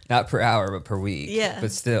 Not per hour, but per week. Yeah.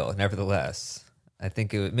 But still, nevertheless, I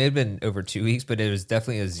think it may have been over 2 weeks, but it was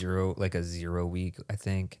definitely a 0 week, I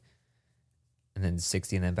think. And then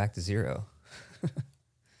 60 and then back to 0.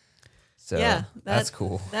 So yeah, that's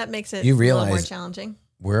cool. That makes it you a little realize more challenging.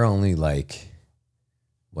 We're only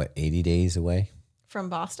 80 days away From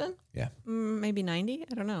Boston? Yeah. Maybe 90?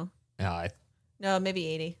 I don't know. No, maybe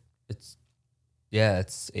 80. It's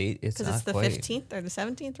 8. It's Because it's the quite, 15th or the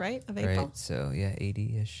 17th, right, of April? right? So yeah,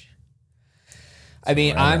 80-ish. So I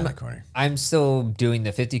mean, right around the corner. I'm still doing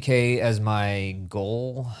the 50K as my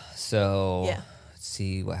goal. So Yeah. let's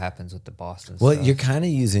see what happens with the Boston Well, stuff. you're kind of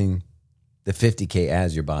using the 50K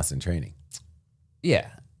as your Boston training. Yeah,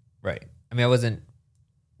 right. I mean,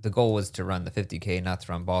 the goal was to run the 50K, not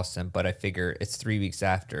to run Boston, but I figure it's 3 weeks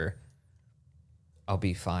after. I'll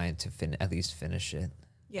be fine to at least finish it.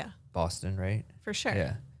 Yeah, Boston, right? for sure.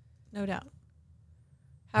 Yeah. No doubt.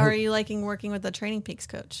 How are you liking working with the Training Peaks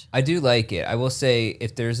coach? I do like it. I will say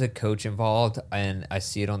if there's a coach involved and I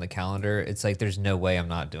see it on the calendar, it's like there's no way I'm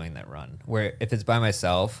not doing that run. Where if it's by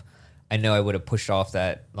myself, I know I would have pushed off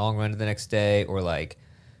that long run the next day or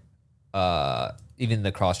even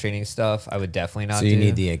the cross training stuff, I would definitely not do. So you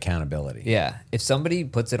need the accountability. Yeah. If somebody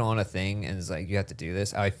puts it on a thing and is like, you have to do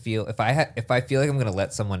this, I feel if I feel like I'm gonna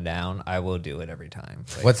let someone down, I will do it every time.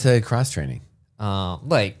 What's the cross training?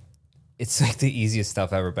 It's like the easiest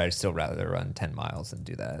stuff ever, but I'd still rather run 10 miles than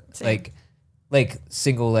do that. Same. Like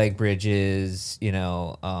single leg bridges,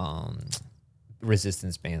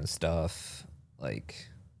 resistance band stuff, like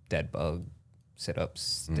dead bug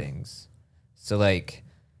sit-ups, things. So I'm like,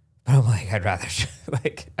 I'd rather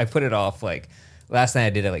I put it off. Like last night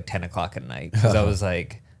I did it like 10 o'clock at night because I was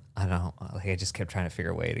like, I don't know, I just kept trying to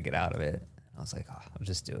figure a way to get out of it. I was like, I'll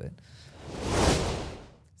just do it.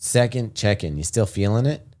 Second check-in. You still feeling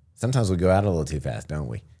it? Sometimes we go out a little too fast, don't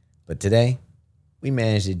we? But today, we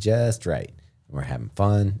managed it just right. We're having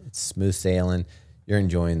fun. It's smooth sailing. You're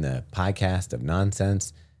enjoying the podcast of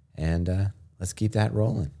nonsense. And let's keep that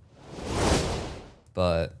rolling.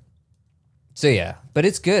 But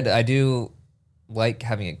it's good. I do like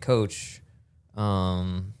having a coach.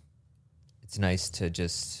 It's nice to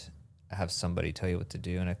just have somebody tell you what to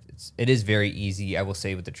do. And it is very easy, I will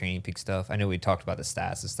say, with the Training Peak stuff. I know we talked about the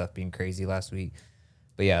stats and stuff being crazy last week.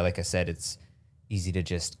 But yeah, like I said, it's easy to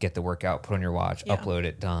just get the workout, put on your watch, upload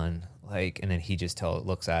it, done. And then he just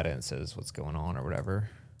looks at it and says what's going on or whatever.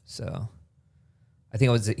 So I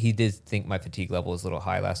think he did think my fatigue level was a little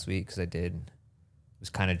high last week because was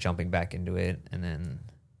kind of jumping back into it and then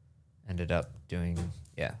ended up doing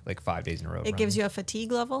 5 days in a row. It gives you a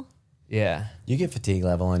fatigue level? Yeah. You get fatigue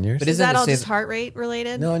level on yours. But Is that all just heart rate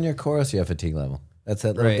related? No, on your chorus you have fatigue level. That's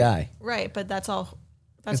that little guy. Right, but that's all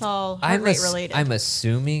heart rate related. I'm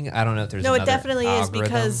assuming. I don't know if there's it definitely algorithm.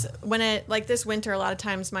 is because when it like this winter, a lot of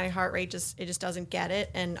times my heart rate just doesn't get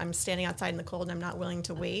it, and I'm standing outside in the cold and I'm not willing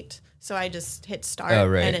to wait, so I just hit start,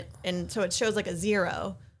 and so it shows like a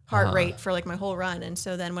 0 heart rate for like my whole run, and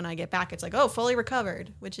so then when I get back, it's like fully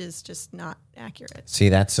recovered, which is just not accurate. See,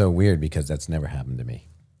 that's so weird because that's never happened to me.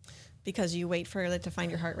 Because you wait for it to find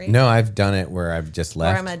your heart rate. No, I've done it where I've just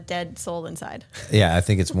left. Or I'm a dead soul inside. Yeah, I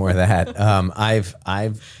think it's more that.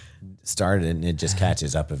 I've started and it just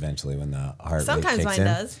catches up eventually when the heart rate Sometimes kicks mine in.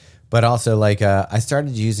 does. But also I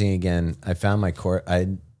started using again. I found my core.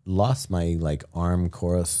 I lost my arm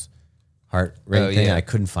chorus heart rate thing. Yeah. I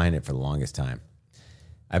couldn't find it for the longest time.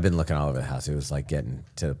 I've been looking all over the house. It was getting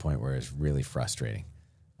to the point where it's really frustrating.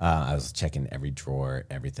 I was checking every drawer,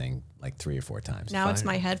 everything 3 or 4 times. Now it's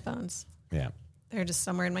my headphones. Yeah. They're just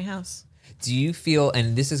somewhere in my house. Do you feel,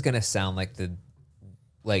 and this is going to sound to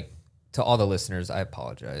all the listeners, I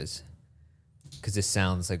apologize. because this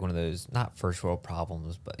sounds like one of those not first world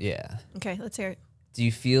problems, but yeah. Okay, let's hear it. Do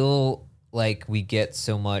you feel like we get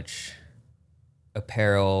so much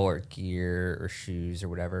apparel or gear or shoes or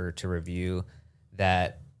whatever to review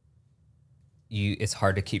that it's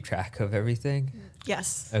hard to keep track of everything?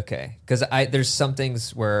 Yes. Okay, because there's some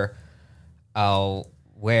things where I'll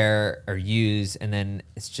wear or use, and then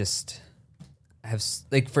it's just I have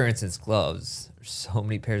like, for instance, gloves. There's so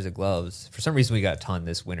many pairs of gloves. For some reason, we got a ton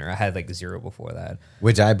this winter. I had like 0 before that.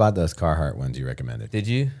 Which I bought those Carhartt ones you recommended. Did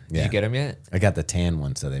you? Did Yeah. you get them yet? I got the tan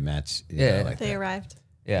ones so they match. Yeah. Like They that. arrived.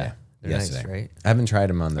 Yeah, they're yesterday. nice, right? I haven't tried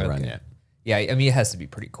them on the run Okay. yet. Yeah, I mean, it has to be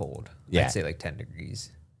pretty cold. Yeah. I'd say like 10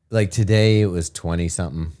 degrees. Like today it was 20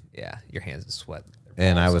 something, Yeah, your hands will sweat.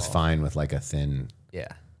 and I balls was off. fine with like a thin Yeah.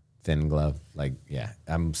 glove. Like, yeah,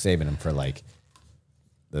 I'm saving them for like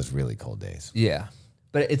those really cold days. Yeah.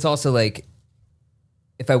 But it's also like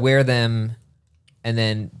if I wear them and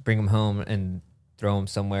then bring them home and throw them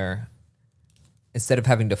somewhere, instead of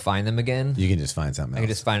having to find them again, You can just find something I else. can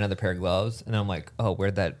just find another pair of gloves. And I'm like, oh,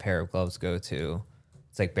 where'd that pair of gloves go to?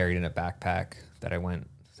 It's like buried in a backpack that I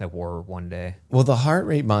wore one day. Well, the heart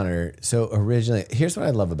rate monitor. So originally, here's what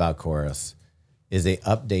I love about Chorus is they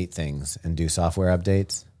update things and do software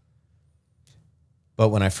updates. But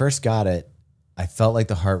when I first got it, I felt like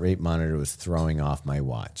the heart rate monitor was throwing off my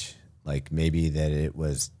watch. Like maybe that it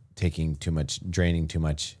was taking too much, draining too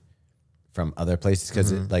much from other places.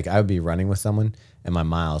 Because like I would be running with someone and my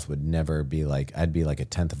miles would never be like, I'd be like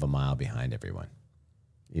 1/10 of a mile behind everyone,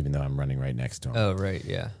 even though I'm running right next to them. Oh, right.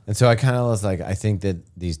 Yeah. And so I kind of was like, I think that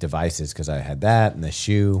these devices, because I had that and the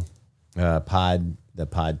shoe pod, the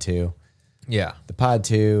pod 2, Yeah. the pod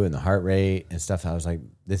 2 and the heart rate and stuff. I was like,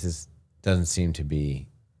 doesn't seem to be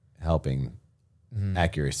helping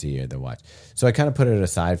accuracy of the watch. So I kind of put it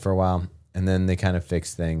aside for a while, and then they kind of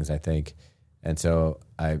fixed things, I think. And so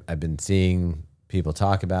I've been seeing people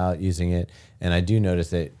talk about using it, and I do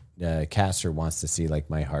notice that Caster wants to see like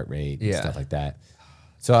my heart rate and Yeah. stuff like that.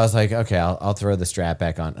 So I was like, okay, I'll throw the strap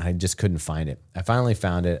back on. I just couldn't find it. I finally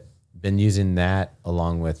found it. Been using that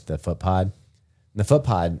along with the foot pod. The foot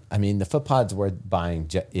pod, I mean, the foot pod's worth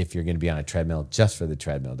buying if you're going to be on a treadmill, just for the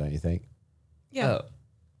treadmill, don't you think? Yeah. Oh,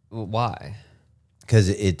 well, why? Because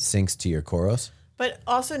it syncs to your Coros. But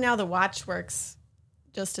also now the watch works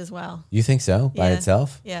just as well. You think so by Yeah.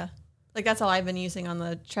 itself? Yeah. Like that's all I've been using on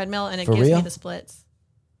the treadmill, and it For gives real? me the splits.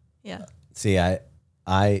 Yeah. See,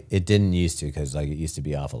 it didn't used to, because like it used to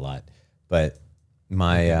be off a lot. But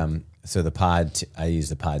my so the pod, I use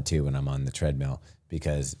the pod 2 when I'm on the treadmill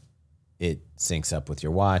because it syncs up with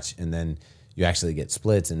your watch, and then you actually get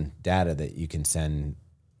splits and data that you can send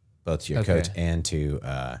both to your Okay. coach and to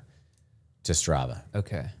Strava.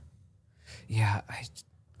 Okay. Yeah.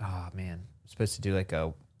 Oh, man. I'm supposed to do like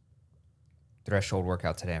a threshold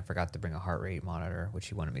workout today. I forgot to bring a heart rate monitor, which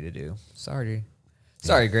he wanted me to do. Sorry,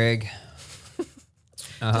 Greg.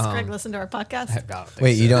 Does Greg listen to our podcast? I don't think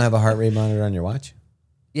Wait, so. you don't have a heart rate monitor on your watch?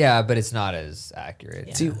 Yeah, but it's not as accurate.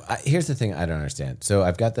 Yeah. See, here's the thing I don't understand. So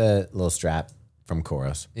I've got the little strap from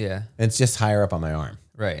Coros. Yeah. It's just higher up on my arm.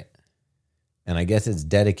 Right. And I guess it's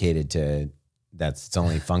dedicated to that's its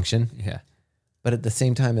only function. Yeah. But at the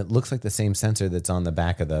same time, it looks like the same sensor that's on the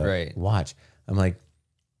back of the Right. watch. I'm like,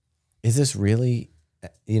 is this really,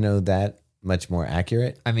 that much more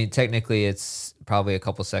accurate? I mean, technically, it's probably a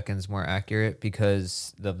couple seconds more accurate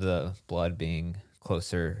because of the blood being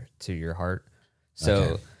closer to your heart. So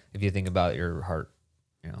Okay. if you think about your heart,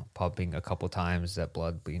 pumping a couple times, that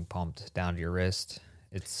blood being pumped down to your wrist,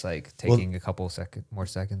 it's like taking a couple more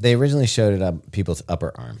seconds. They originally showed it up people's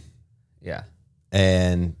upper arm. Yeah.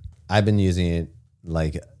 And I've been using it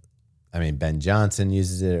Ben Johnson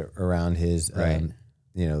uses it around his, Right.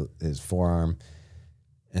 his forearm.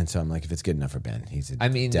 And so I'm like, if it's good enough for Ben, he's a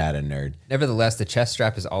data nerd. Nevertheless, the chest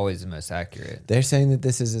strap is always the most accurate. They're saying that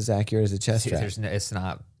this is as accurate as a chest strap. It's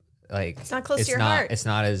not like It's not close to your heart. It's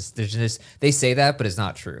not as there's just they say that, but it's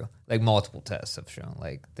not true. Like multiple tests have shown.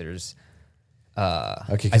 Like there's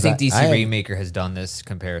Okay, I think DC I have- Rainmaker has done this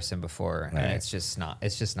comparison before, Right. and it's just not.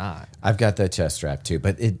 It's just not. I've got the chest strap too,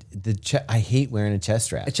 but I hate wearing a chest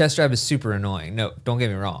strap. A chest strap is super annoying. No, don't get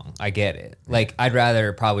me wrong. I get it. Like I'd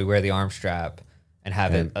rather probably wear the arm strap and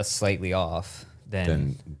have it a slightly off than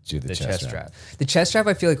Then do the chest strap. The chest strap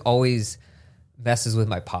I feel like always messes with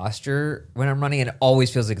my posture when I'm running, and it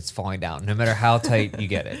always feels like it's falling down, no matter how tight you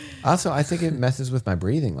get it. Also, I think it messes with my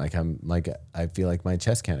breathing. I feel like my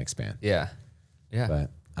chest can't expand. Yeah, yeah.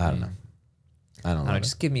 But I don't know. I don't know.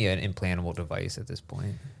 Just give me an implantable device at this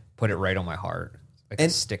point. Put it right on my heart, like a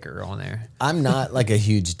sticker on there. I'm not like a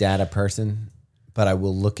huge data person, but I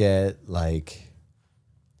will look at like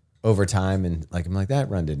over time and like I'm like that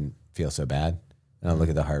run didn't feel so bad. And I'll look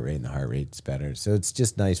at the heart rate, and the heart rate's better. So it's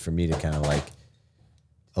just nice for me to kind of like,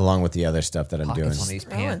 along with the other stuff that I'm doing.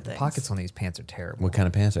 Pockets on these pants are terrible. What kind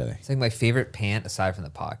of pants are they? It's like my favorite pant aside from the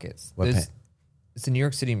pockets. What pant? It's the New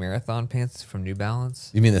York City Marathon pants from New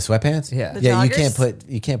Balance. You mean the sweatpants? Yeah. The Yeah, joggers?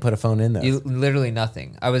 you can't put a phone in those. Literally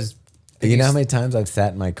nothing. You know how many times I've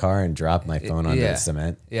sat in my car and dropped my phone onto the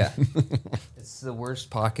cement? Yeah. It's the worst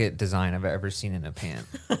pocket design I've ever seen in a pant.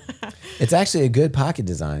 It's actually a good pocket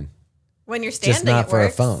design. When you're standing, Just not it for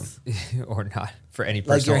works. a phone. Or not for any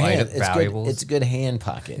Like your personal hand. item, It's valuables. good. It's good hand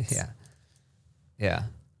pockets. Yeah. Yeah.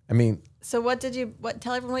 I mean, So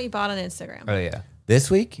tell everyone what you bought on Instagram. Oh, yeah. this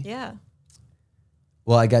week, Yeah.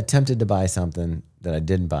 well, I got tempted to buy something that I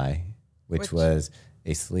didn't buy, which Which? was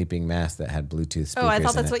a sleeping mask that had Bluetooth speakers. Oh, I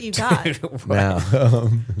thought that's what you got. No.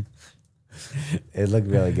 It looked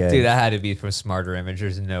really good. Dude, that had to be from Smarter Image.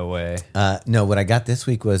 There's no way. No, what I got this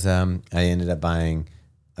week was I ended up buying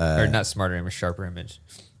Or not Smarter Image, Sharper Image.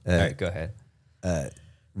 All right, go ahead.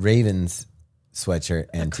 Ravens sweatshirt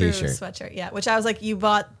and Crew t-shirt. sweatshirt. Yeah. Which I was like, you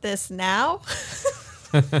bought this now?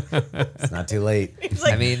 It's not too late. He's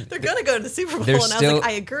like, I mean, they're gonna go to the Super Bowl, there's and I was like, still-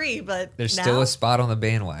 I agree, but There's now? still a spot on the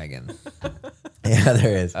bandwagon. Yeah,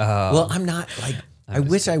 there is. Well, I'm not like, I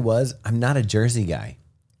wish I was. I'm not a jersey guy.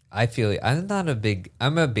 I feel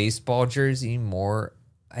I'm a baseball jersey more.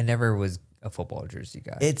 I never was a football jersey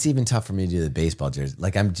guy. It's even tough for me to do the baseball jersey.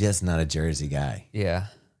 Like, I'm just not a jersey guy. Yeah.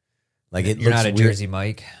 Like, it You're looks not a weird. Jersey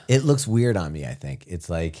Mike. It looks weird on me, I think. It's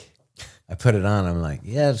like, I put it on, I'm like,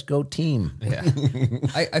 yeah, let's go team. Yeah.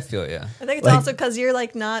 I feel yeah. I think it's Like- also because you're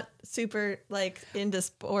like not super like into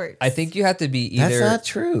sports. I think you have to be either. That's not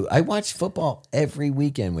true. I watch football every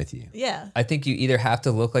weekend with you. Yeah. I think you either have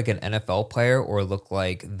to look like an NFL player or look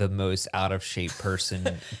like the most out of shape person.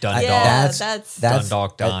 Dundalk. Yeah, that's-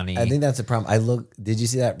 Dundalk Donnie. I think that's a problem. Did you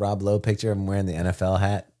see that Rob Lowe picture of him wearing the NFL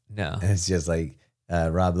hat? No. And it's just like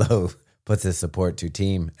Rob Lowe puts his support to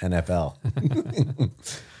team NFL.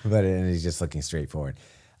 And he's just looking straight forward.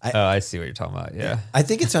 I see what you're talking about. Yeah. I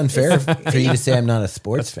think it's unfair for you to say I'm not a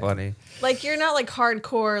sports That's fan. funny. Like you're not like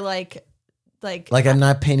hardcore like Like, I'm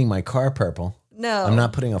not painting my car purple. no. I'm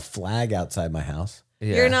not putting a flag outside my house.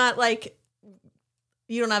 Yeah. You're not like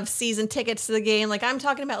you don't have season tickets to the game. Like I'm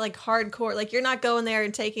talking about like hardcore. Like you're not going there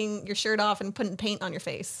and taking your shirt off and putting paint on your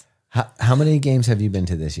face. How many games have you been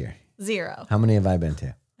to this year? 0. How many have I been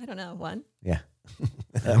to? I don't know. 1. Yeah.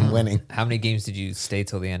 I'm winning. How many games did you stay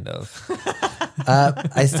till the end of?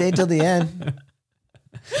 I stayed till the end.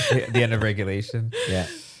 The end of regulation. Yeah.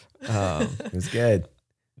 It was good.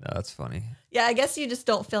 No, that's funny. Yeah, I guess you just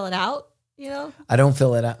don't fill it out, you know? I don't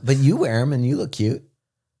fill it out, but you wear them and you look cute.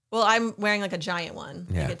 Well, I'm wearing like a giant one.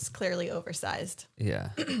 Yeah. Like it's clearly oversized. Yeah.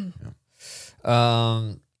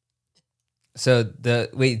 So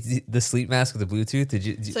the sleep mask with the Bluetooth, did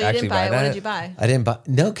you So you actually didn't buy buy it. that? What did you buy? I didn't buy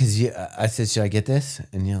no because I said, should I get this?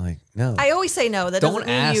 And you're like, no. I always say no. That Don't doesn't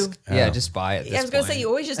mean ask. you. Yeah, Oh. just buy it. I was gonna say you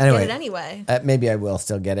always just Anyway. get it anyway. Maybe I will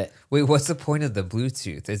still get it. Wait, what's the point of the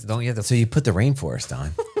Bluetooth? Don't you have to? So you put the rainforest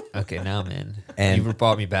on. Okay, now I'm in. And- You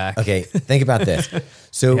brought me back. Okay, think about this.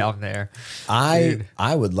 So Yeah, I'm there.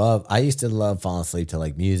 I used to love falling asleep to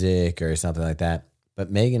like music or something like that.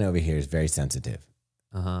 But Megan over here is very sensitive.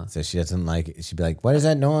 So she doesn't like it. She'd be like, what is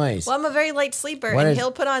that noise? Well, I'm a very light sleeper, What and is-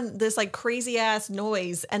 he'll put on this like crazy ass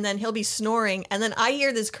noise, and then he'll be snoring, and then I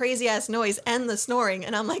hear this crazy ass noise and the snoring,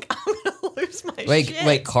 and I'm like, I'm gonna lose my shit.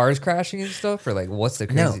 Like cars crashing and stuff, or like what's the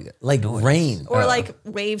No, crazy? like noise? rain. or like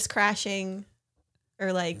waves crashing,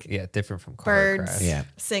 or like Yeah, different from car birds crash. Yeah.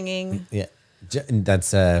 singing. Yeah.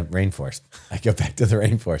 That's rainforest. I go back to the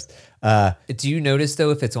rainforest. Do you notice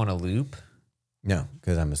though if it's on a loop? No,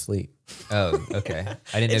 because I'm asleep. Oh, okay.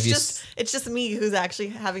 I didn't know It's if you. it's just me who's actually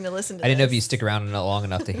having to listen to. I didn't know if this. you stick around long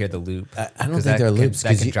enough to hear the loop. I don't 'Cause think that they're could- loops. That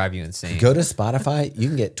 'cause could you drive you insane. Go to Spotify. You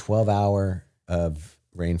can get 12-hour of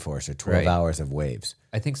rainforest or 12 Right. hours of waves.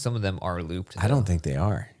 I think some of them are looped. I don't think they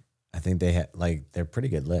are. I think they they're pretty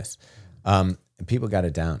good lists. And people got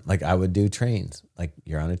it down. Like I would do trains. Like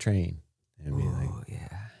you're on a train and be like, Oh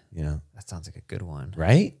yeah, you know, that sounds like a good one.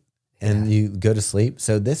 right? And you go to sleep.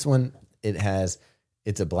 So this one,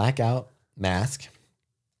 it's a blackout mask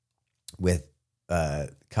with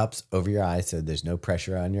cups over your eyes, so there's no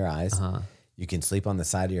pressure on your eyes. You can sleep on the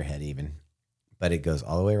side of your head even, but it goes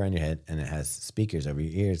all the way around your head, and it has speakers over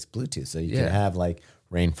your ears, Bluetooth, so you can have like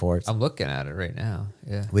rainforest. I'm looking at it right now.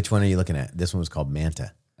 Yeah. Which one are you looking at? This one was called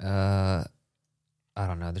Manta. I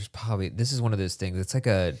don't know. This is one of those things. It's like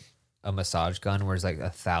a massage gun where it's like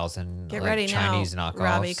 1,000 Get like, ready Chinese now, knockoffs.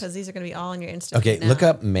 Robbie, because these are going to be all on your Instagram. Okay, now. look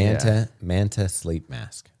up Manta sleep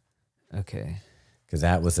mask, Okay. because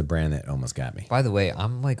that was the brand that almost got me. By the way,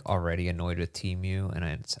 I'm like already annoyed with Temu, and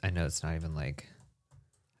I know it's not even like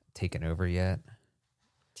taken over yet.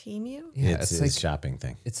 Temu? Yeah, it's like a shopping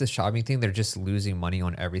thing. it's a shopping thing. They're just losing money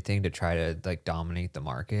on everything to try to like dominate the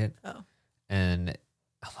market. Oh. And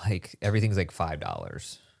I'm like, everything's like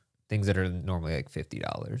 $5. Things that are normally like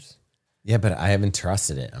 $50. Yeah, but I haven't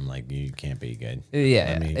trusted it. I'm like, you can't be good.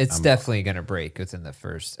 Yeah, I mean, it's definitely gonna break within the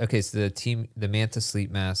first. Okay, so the Manta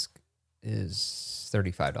sleep mask is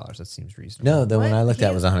 $35. That seems reasonable. No, the one What? I looked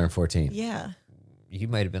at was 114. Yeah. You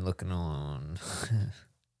might have been looking on.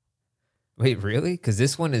 Wait, really? Because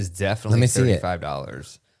this one is definitely Let me see it.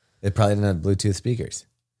 $35. It probably didn't have Bluetooth speakers.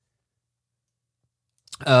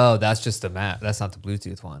 Oh, that's just the map. That's not the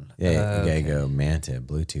Bluetooth one. Yeah, you gotta Okay. go Manta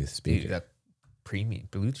Bluetooth speaker. Dude, that premium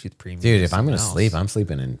Bluetooth premium. Dude, is if I'm gonna something sleep, else. I'm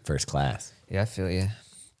sleeping in first class. Yeah, I feel you.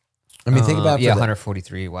 I mean, think about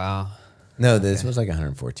 143. Wow. No, this was like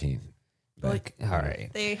 114. Like, all right.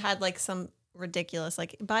 They had like some ridiculous,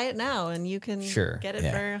 like buy it now and you can Sure. get it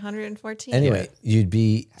Yeah. for 114. Anyway,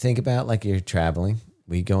 think about like you're traveling.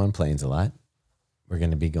 We go on planes a lot. We're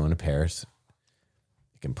gonna be going to Paris.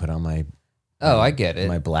 You can put on my I get it.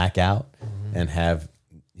 my blackout and have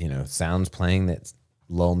sounds playing that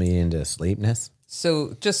lull me into sleepness.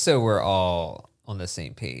 So just so we're all on the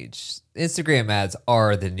same page, Instagram ads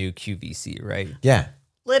are the new QVC, right? Yeah,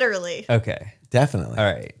 Literally. Okay. definitely. All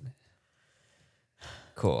right.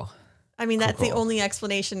 Cool. I mean, that's the cool. only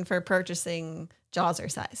explanation for purchasing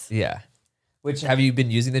Jawser size. Yeah. Which have you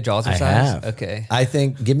been using the jaws I size? have. Okay. I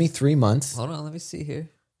think give me 3 months. Hold on, let me see here.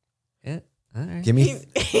 Yeah. All right. Give me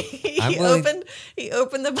I'm willing- He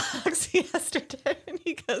opened the box yesterday and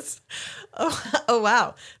he goes, "Oh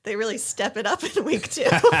wow, they really step it up in week 2."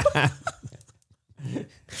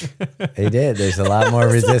 They did. There's a lot more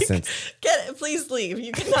resistance. Get it, please leave.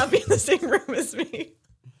 You cannot be in the same room as me.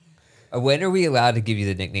 When are we allowed to give you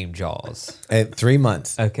the nickname Jaws? 3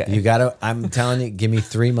 months. Okay. You gotta. I'm telling you, give me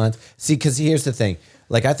 3 months. See, because here's the thing.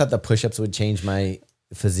 Like I thought the push-ups would change my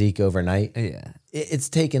physique overnight. Yeah. It's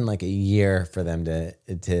taken like a year for them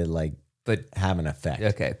to like But have an effect.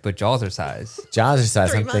 okay, but jaws are size. Jaws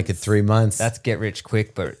size. 3 I'm thinking months. 3 months. That's get rich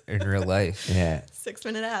quick, but in real life. yeah.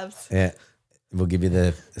 6-minute abs. Yeah. We'll give you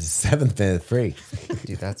the 7th minute free.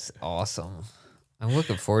 Dude, that's awesome. I'm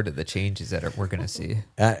looking forward to the changes that we're gonna see.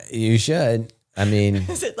 You should. I mean,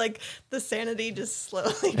 Is it like the sanity just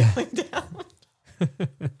slowly going down?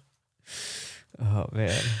 Oh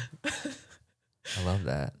man. I love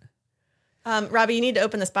that. Robbie, you need to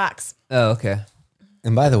open this box. Oh, okay.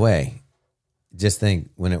 and by the way, just think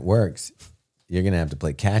when it works, you're going to have to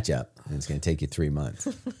play catch up and it's going to take you 3 months.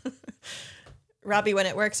 Robbie, when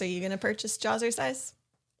it works, are you going to purchase Jawser size?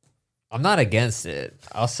 I'm not against it.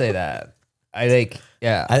 I'll say that. I like,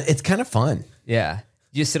 yeah. It's kind of fun. Yeah.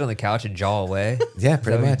 You just sit on the couch and jaw away. Yeah,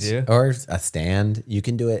 pretty what much. you do? Or a stand. You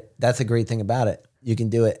can do it. That's a great thing about it. You can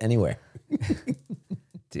do it anywhere.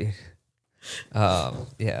 Dude.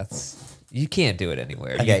 Yeah, you can't do it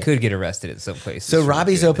anywhere. Okay. You could get arrested at some place. So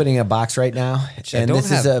Robbie's opening a box right now. And don't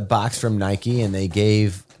this is have- a box from Nike and they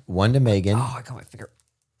gave one to Megan. Oh, I got my finger.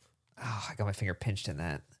 Oh, I got my finger pinched in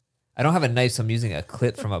that. I don't have a knife, so I'm using a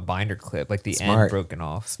clip from a binder clip, like the end Smart. broken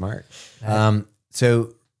off. Smart.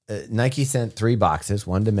 So Nike sent 3 boxes,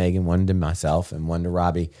 one to Megan, one to myself, and one to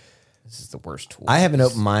Robbie. This is the worst tool. I haven't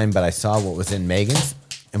opened mine, but I saw what was in Megan's,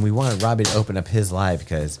 and we wanted Robbie to open up his live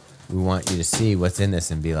because we want you to see what's in this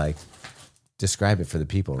and be like, describe it for the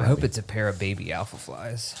people. I hope Robbie. it's a pair of baby alpha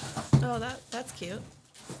flies. Oh, that's cute.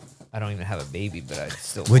 I don't even have a baby, but I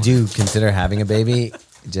still Would you consider having a baby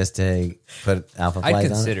just to put alpha flies I'd on it?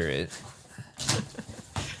 consider it.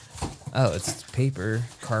 Oh, it's paper,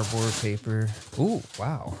 cardboard paper. Ooh,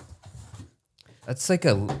 wow. That's like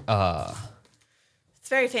a. It's a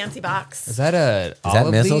very fancy box. Is that a Is that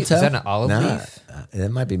olive mistletoe? leaf? Is that an olive Nah, leaf? It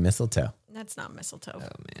might be mistletoe. That's not mistletoe.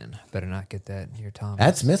 Oh man, better not get that in your Thomas.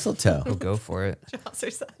 That's mistletoe. We'll go for it.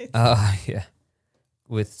 Jawser size. Yeah,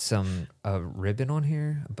 with some ribbon on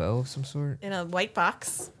here, a bow of some sort, In a white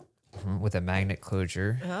box. with a magnet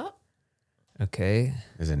closure. Oh, Uh-huh. Okay,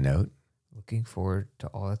 There's a note. looking forward to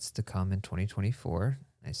all that's to come in 2024.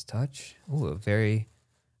 Nice touch. Ooh,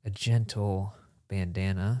 a gentle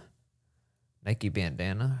bandana, Nike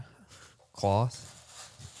bandana, cloth.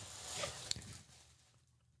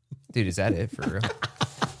 Dude, is that it for real?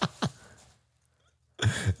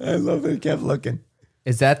 I love it. It kept looking.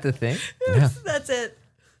 Is that the thing? Yeah. that's it.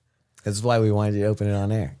 That's why we wanted you to open it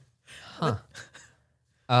on air.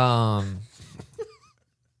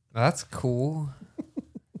 That's cool.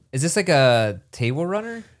 Is this like a table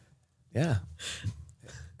runner? Yeah.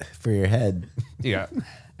 For your head. Yeah.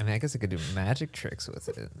 I mean, I guess I could do magic tricks with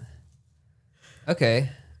it. Okay.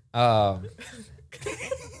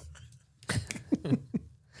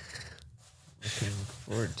 Looking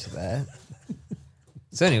forward to that.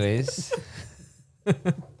 So, anyways,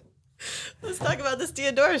 Let's talk about this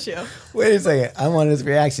Diadora show. Wait a second. I want his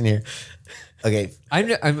reaction here. Okay.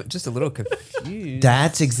 I'm just a little confused.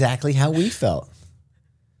 That's exactly how we felt.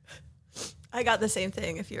 I got the same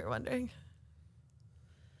thing, if you were wondering.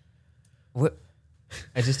 What?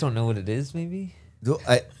 I just don't know what it is. Maybe.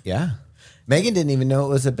 Yeah. Megan didn't even know it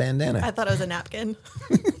was a bandana. I thought it was a napkin.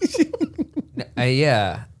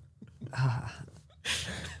 Yeah.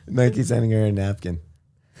 Nike sending her a napkin.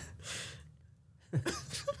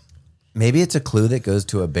 Maybe it's a clue that goes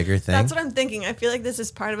to a bigger thing. That's what I'm thinking. I feel like this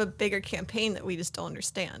is part of a bigger campaign that we just don't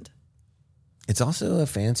understand. It's also a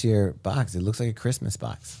fancier box. It looks like a Christmas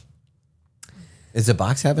box. Does the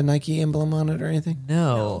box have a Nike emblem on it or anything?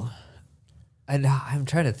 No. I'm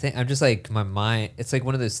trying to think. I'm just like, my mind. It's like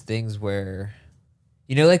one of those things where,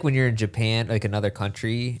 you know, like when you're in Japan, like another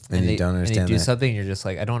country, And you don't understand and they do that. something, and you're just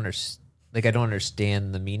like, I don't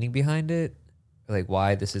understand the meaning behind it, or like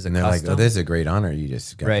why this is a And they're custom. like, oh, this is a great honor you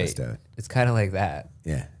just got right. bestowed. It's kind of like that.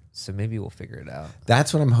 Yeah. So maybe we'll figure it out.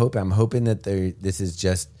 That's what I'm hoping. I'm hoping that this is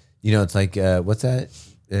just, you know, it's like, what's that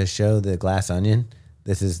show, The Glass Onion?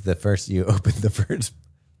 This is the first, you open the first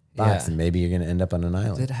box Yeah. and maybe you're going to end up on an Does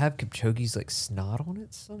island. it have Kipchoge's like snot on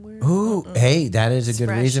it somewhere? Ooh, hey, that is a It's good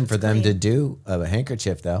fresh, reason for it's them to clean. do a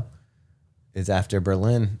handkerchief, though. Is after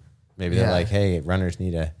Berlin. Maybe they're Yeah. like, hey, runners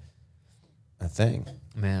need a thing.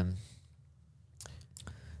 Man.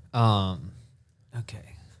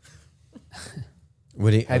 Okay.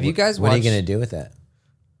 What do you, Have you guys What are you watched- going to do with that?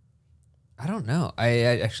 I don't know. I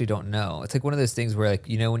actually don't know. It's like one of those things where, like,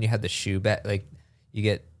 you know, when you have the shoe bag, like you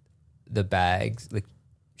get the bags, like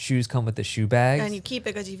shoes come with the shoe bags. And you keep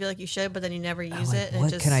it because you feel like you should, but then you never use like, it. And what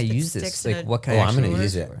it just, can I it use this? sticks in Like, a- what can Oh, I I'm actually going to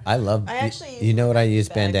use use it. for? I love. I actually use you know what I use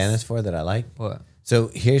bags. bandanas for that I like? What? So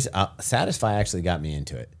here's Satisfy actually got me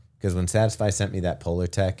into it because when Satisfy sent me that Polar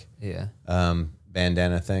Tech Yeah.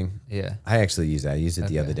 bandana thing, Yeah. I actually use that. I used it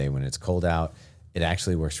the Okay. other day when it's cold out. It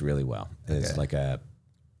actually works really well. It's Okay. like a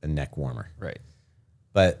neck warmer. Right.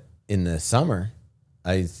 But in the summer,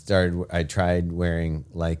 I tried wearing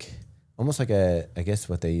like almost like I guess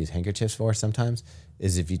what they use handkerchiefs for sometimes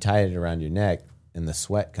is if you tie it around your neck and the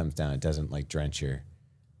sweat comes down, it doesn't like drench your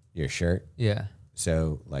shirt. Yeah.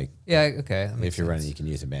 So like Yeah. Okay. That if makes you're running, sense. you can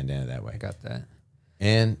use a bandana that way. I got that.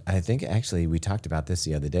 And I think actually we talked about this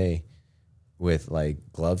the other day with like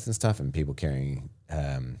gloves and stuff and people carrying,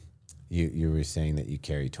 you were saying that you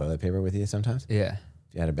carry toilet paper with you sometimes. Yeah.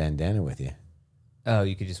 If you had a bandana with you Oh,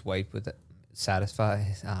 you could just wipe with it. Satisfy.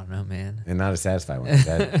 I don't know, man. and not a Satisfy one,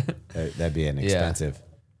 that'd be an Yeah.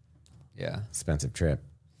 expensive trip.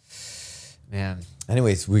 Man.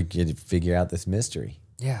 Anyways, we could figure out this mystery.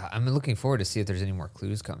 Yeah. I'm looking forward to see if there's any more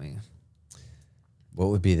clues coming. What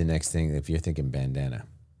would be the next thing if you're thinking bandana?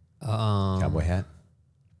 Cowboy hat?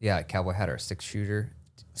 Yeah, cowboy hat or a 6-shooter.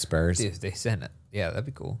 Spurs? Dude, if they send it. Yeah, that'd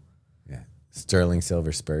be cool. Yeah. Sterling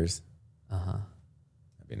silver Spurs? Uh-huh.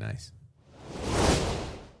 That'd be nice.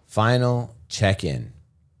 Final check-in.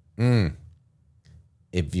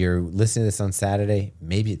 If you're listening to this on Saturday,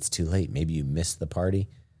 maybe it's too late. Maybe you missed the party.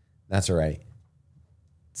 That's all right.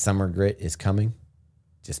 Summer Grit is coming.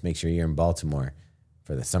 Just make sure you're in Baltimore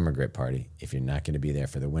for the Summer Grit party if you're not going to be there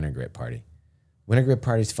for the Winter Grit party. Winter Grit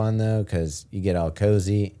party's fun, though, because you get all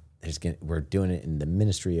cozy. We're doing it in the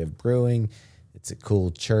Ministry of Brewing. It's a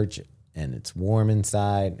cool church, and it's warm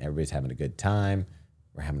inside. Everybody's having a good time.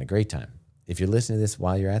 We're having a great time. If you're listening to this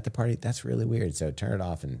while you're at the party, that's really weird. So turn it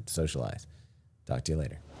off and socialize. Talk to you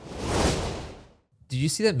later. Did you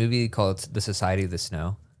see that movie called The Society of the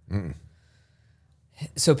Snow?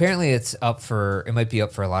 So apparently it might be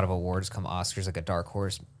up for a lot of awards come Oscars, like a dark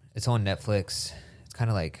horse. It's on Netflix. It's kind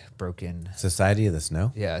of like broken. Society of the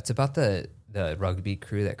Snow? Yeah, it's about the rugby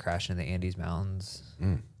crew that crashed in the Andes Mountains. Do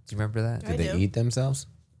you remember that? Did I they do. eat themselves?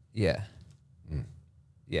 Yeah.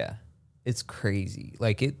 Yeah. It's crazy.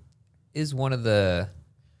 Like, it is one of the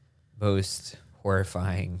most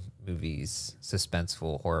horrifying movies,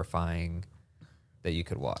 suspenseful, horrifying, that you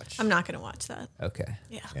could watch. I'm not going to watch that. Okay.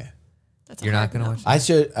 Yeah. Yeah. That's You're not going to watch it? I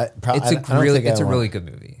should. It's a really good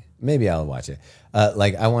movie. Maybe I'll watch it.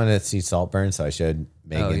 Like I want to see Saltburn, so I showed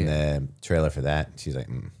Megan the trailer for that. She's like,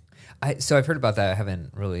 So I've heard about that. I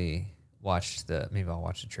haven't really watched maybe I'll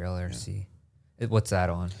watch the trailer and see. What's that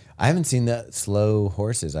on? I haven't seen that Slow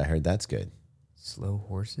Horses. I heard that's good. Slow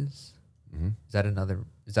Horses? Mm-hmm.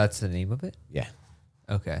 Is that the name of it? Yeah,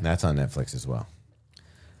 Okay. and that's on Netflix as well.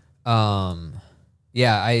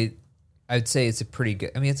 Yeah, I'd say it's a pretty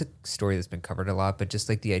good. I mean, it's a story that's been covered a lot, but just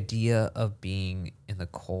like the idea of being in the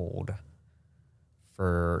cold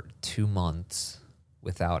for 2 months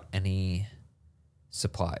without any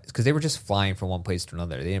supplies because they were just flying from one place to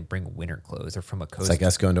another. They didn't bring winter clothes. They're from a coast. It's like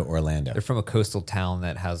us going to Orlando. They're from a coastal town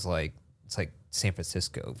that has it's like San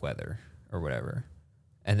Francisco weather or whatever.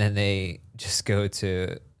 And then they just go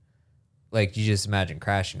to, like, you just imagine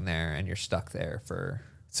crashing there and you're stuck there for.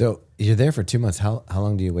 So you're there for 2 months. How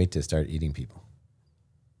long do you wait to start eating people?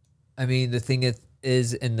 I mean, the thing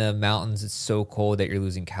is in the mountains, it's so cold that you're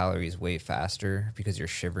losing calories way faster because you're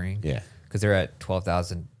shivering. Yeah. Because they're at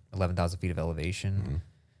 12,000, 11,000 feet of elevation.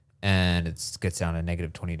 And it gets down to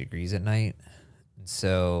negative 20 degrees at night. And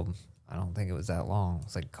so I don't think it was that long.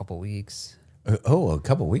 It's like a couple weeks. A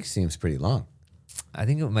couple weeks seems pretty long. I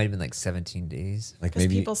think it might have been like 17 days. Like Because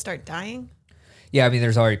maybe people start dying. Yeah, I mean,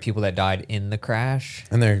 there's already people that died in the crash.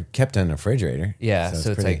 and they're kept in a refrigerator. Yeah,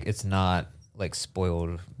 so it's pretty- like it's not like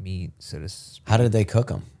spoiled meat, so to speak. How did they cook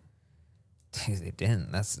them? They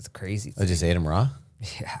didn't. That's the crazy They thing. just ate them raw,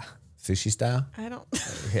 Yeah, sushi style. I don't.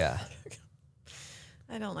 yeah.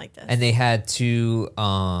 I don't like this. And they had two.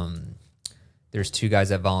 There's two guys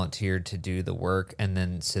that volunteered to do the work, and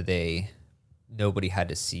then nobody had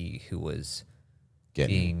to see who was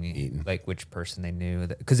Getting being eaten. like which person they knew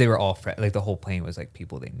because they were all like the whole plane was like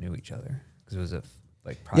people they knew each other because it was a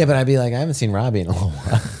like Yeah, but I'd be like, I haven't seen Robbie in a little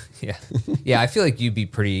while. yeah. I feel like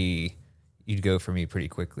you'd go for me pretty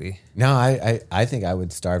quickly. No, I think I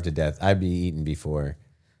would starve to death. I'd be eaten before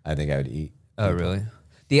I think I would eat. Oh, really?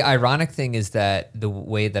 The ironic thing is that the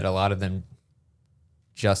way that a lot of them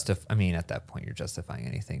I mean, at that point, you're justifying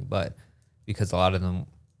anything, but because a lot of them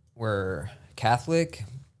were Catholic,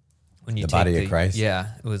 when you The take body of Christ? yeah,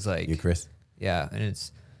 it was like, Eucharist. yeah, and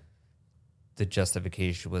the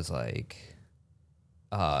justification was like,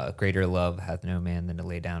 greater love hath no man than to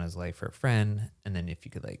lay down his life for a friend, and then if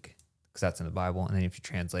you could like, because that's in the Bible, and then if you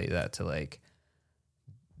translate that to like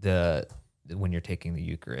when you're taking the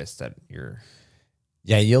Eucharist, that you're.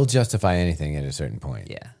 Yeah, you'll justify anything at a certain point.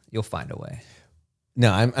 Yeah, you'll find a way. No,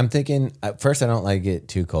 I'm thinking, first, I don't like it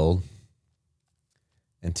too cold.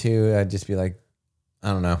 And two, I'd just be like,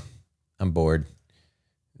 I don't know. I'm bored.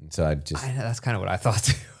 And so I'd just, I know, that's kind of what I thought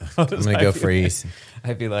too. I'm going to go freeze.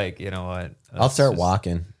 I'd be like, you know what? I'll start just-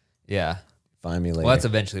 walking. Yeah. Find me later. Well, that's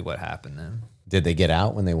eventually what happened then. Did they get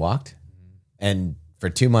out when they walked? And for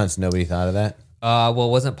 2 months, nobody thought of that? Well,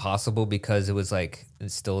 it wasn't possible because it was like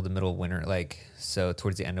it's still the middle of winter. Like, so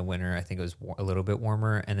towards the end of winter, I think it was a little bit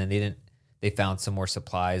warmer. And then they found some more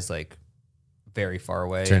supplies like very far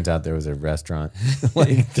away. Turns out there was a restaurant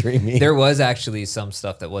like 3 meters. There was actually some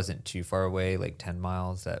stuff that wasn't too far away, like 10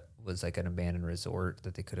 miles, that was like an abandoned resort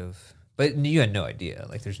that they could have, but you had no idea.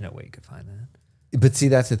 Like, there's no way you could find that. But see,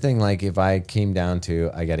 that's the thing. Like, if I came down to,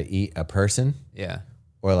 I got to eat a person Yeah.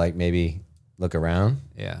 or like maybe look around.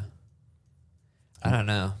 Yeah. I don't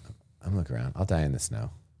know. I'm looking around. I'll die in the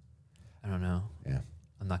snow. I don't know. Yeah.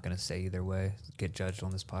 I'm not going to say either way. Get judged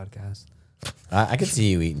on this podcast. I could see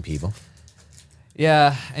you eating people.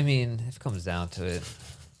 Yeah. I mean, if it comes down to it.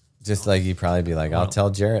 Just like you'd probably be like, I'll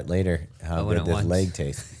tell Jarrett later how good wouldn't this want- leg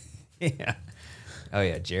tastes. Yeah. Oh,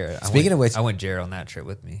 yeah. Jared. Speaking of which- I want Jared on that trip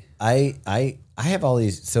with me. I have all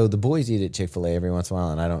these. So the boys eat at Chick-fil-A every once in a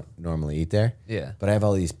while, and I don't normally eat there. Yeah. But I have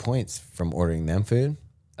all these points from ordering them food.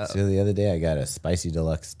 So the other day I got a spicy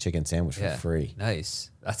deluxe chicken sandwich for Yeah. free. Nice.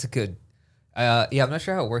 That's a good. Yeah, I'm not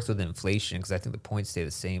sure how it works with inflation because I think the points stay the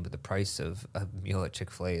same, but the price of a meal at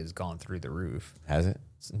Chick-fil-A has gone through the roof. Has it?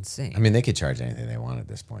 It's insane. I mean, they could charge anything they want at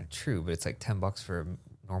this point. True, but it's like $10 for a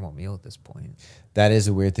normal meal at this point. That is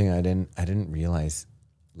a weird thing. I didn't realize.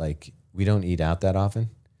 Like, we don't eat out that often,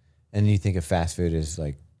 and you think of fast food is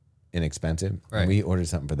like inexpensive. Right. And we ordered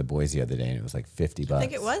something for the boys the other day, and it was like $50. I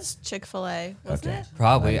think it was Chick-fil-A, wasn't Okay. it?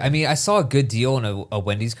 Probably. I mean, I saw a good deal in a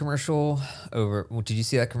Wendy's commercial over. Did you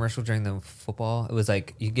see that commercial during the football? It was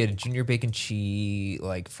like you get a junior bacon cheese,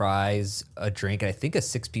 like fries, a drink, and I think a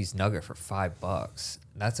 6-piece nugget for $5.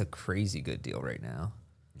 That's a crazy good deal right now.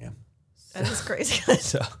 Yeah. That is crazy.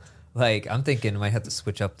 So, like, I'm thinking I might have to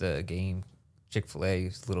switch up the game. Chick-fil-A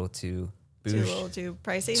is a little too bougie, Too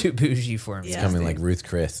pricey. too bougie for me. Yeah. Coming like Ruth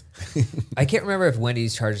Chris. I can't remember if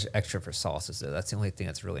Wendy's charged extra for sauces though. That's the only thing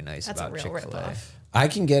that's really nice That's a about real Chick-fil-A. ripoff. I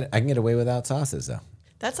can get away without sauces though.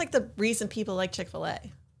 That's like the reason people like Chick-fil-A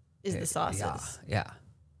is the sauces. Yeah.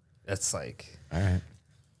 That's like. All right.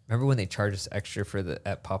 Remember when they charged us extra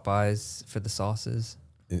at Popeyes for the sauces?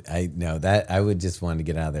 I know that I would just want to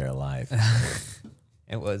get out of there alive.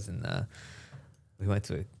 It was we went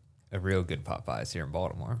to a real good Popeyes here in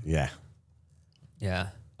Baltimore. Yeah. Yeah.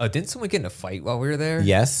 Oh, didn't someone get in a fight while we were there?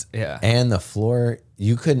 Yes. Yeah. And the floor,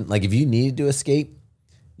 you couldn't, like, if you needed to escape,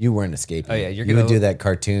 you weren't escaping. Oh, yeah, you would do that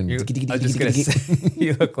cartoon. I was just gonna say,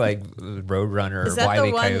 you look like Roadrunner Is or that Wile the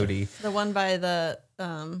E. one? Coyote. The one by the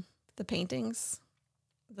paintings.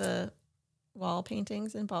 The wall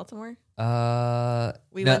paintings in Baltimore?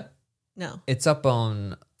 We went. No. It's up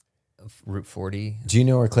on Route 40. Do you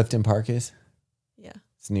know where Clifton Park is? Yeah.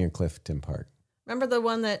 It's near Clifton Park. Remember the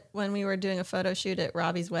one that when we were doing a photo shoot at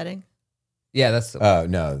Robbie's wedding? Yeah, that's the Oh,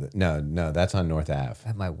 no. That's on North Ave.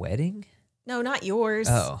 at my wedding. No, not yours.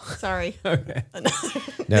 Oh. Sorry. Okay.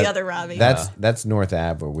 The other Robbie. That's North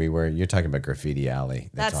Ave where we were. You're talking about Graffiti Alley.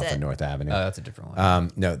 That's off it. of North Avenue. Oh, that's a different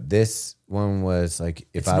one. No, this one was like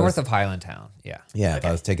if It's I north was, of Highland Town. Yeah. yeah, if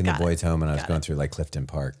I was taking the Got it. boys home and I was Got going it. through like Clifton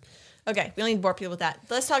Park. Okay, we don't need to bore people with that.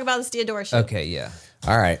 Let's talk about this Diadora shoe. Okay. Yeah.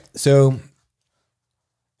 All right, so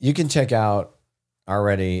you can check out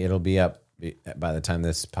already. It'll be up by the time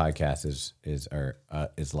this podcast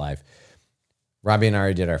is live. Robbie and I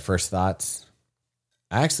already did our first thoughts.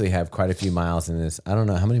 I actually have quite a few miles in this. I don't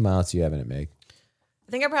know how many miles do you have in it, Meg.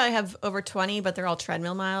 I think I probably have over 20, but they're all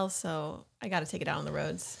treadmill miles, so I got to take it out on the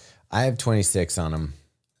roads. I have 26 on them,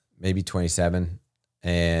 maybe 27,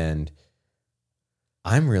 and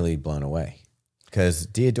I'm really blown away because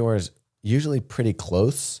Diadora is usually pretty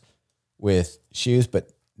close with shoes, but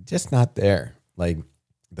just not there. Like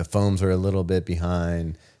the foams are a little bit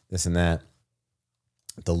behind, this and that.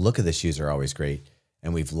 The look of the shoes are always great,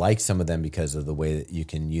 and we've liked some of them because of the way that you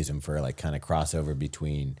can use them for like kind of crossover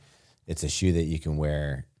between. It's a shoe that you can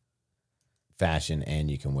wear fashion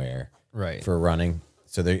and you can wear Right. for running.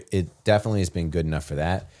 So it definitely has been good enough for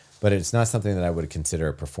that, but it's not something that I would consider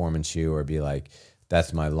a performance shoe or be like,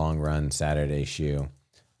 that's my long run Saturday shoe.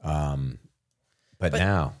 But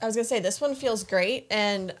now I was gonna say this one feels great,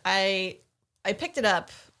 and I picked it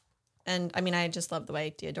up, and I mean I just love the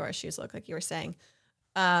way Diadora shoes look, like you were saying,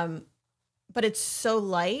 but it's so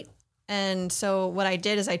light, and so what I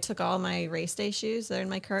did is I took all my race day shoes that are in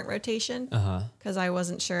my current rotation because I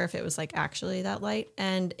wasn't sure if it was like actually that light,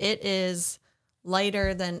 and it is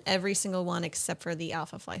lighter than every single one except for the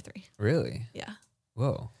Alpha Fly 3. Really? Yeah.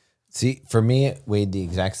 Whoa. see, for me, it weighed the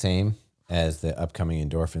exact same as the upcoming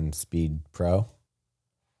Endorphin Speed Pro.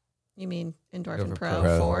 You mean Endorphin Endorphin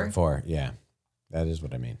Pro 4? 4, yeah. That is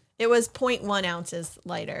what I mean. It was 0.1 ounces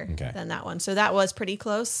lighter than that one. So that was pretty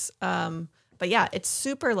close. But yeah, it's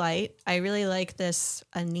super light. I really like this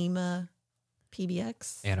Anima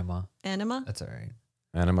PBX. Anima. Anima. That's all right.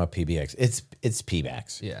 Anima PBX. It's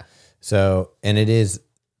P-Bax. Yeah. So, and it is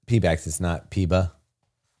P-Bax. It's not PBA.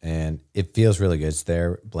 And it feels really good. It's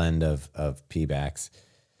their blend of P-Bax.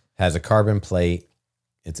 Has a carbon plate.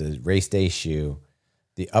 It's a race day shoe.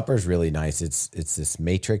 The upper is really nice. It's this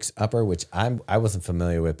Matrix upper, which I wasn't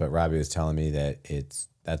familiar with, but Robbie was telling me that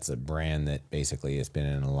that's a brand that basically has been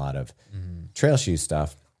in a lot of trail shoe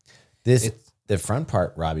stuff. The front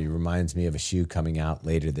part, Robbie, reminds me of a shoe coming out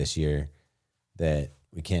later this year that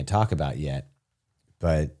we can't talk about yet,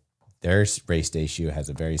 but their race day shoe has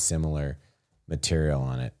a very similar material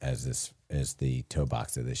on it as the toe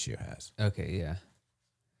box of this shoe has. Okay. Yeah.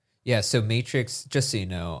 Yeah. So Matrix, just so you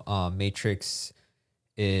know, Matrix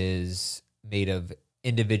is made of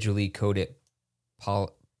individually coated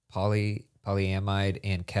polyamide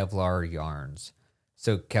and Kevlar yarns.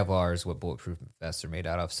 So Kevlar is what bulletproof vests are made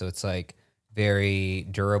out of. So it's like very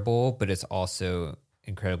durable, but it's also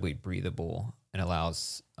incredibly breathable and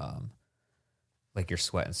allows like your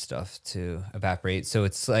sweat and stuff to evaporate. So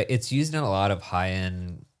it's like it's used in a lot of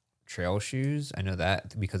high-end trail shoes. I know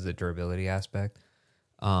that because of the durability aspect.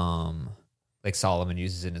 Like Solomon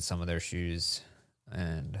uses it in some of their shoes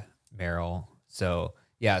and Merrill. So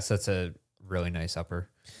yeah, so it's a really nice upper.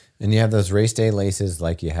 And you have those race day laces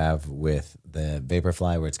like you have with the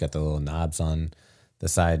Vaporfly where it's got the little knobs on the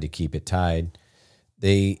side to keep it tied.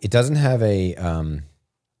 It doesn't have a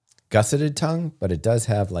gusseted tongue, but it does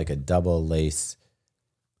have like a double lace.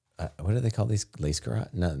 What do they call these? Lace garage?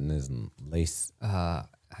 Nothing isn't lace. I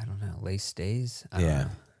don't know. Lace stays? I don't Yeah. know.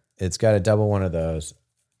 It's got a double one of those.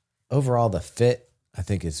 Overall, the fit, I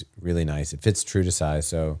think, is really nice. It fits true to size.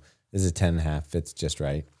 So this is a 10.5, fits just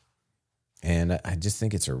right. And I just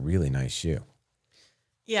think it's a really nice shoe.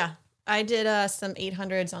 Yeah. I did some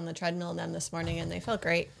 800s on the treadmill in them this morning, and they felt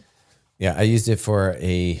great. Yeah, I used it for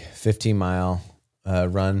a 15-mile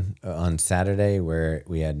run on Saturday where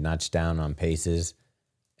we had notched down on paces,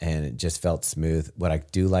 and it just felt smooth. What I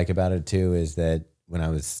do like about it, too, is that when I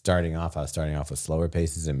was starting off with slower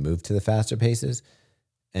paces and moved to the faster paces.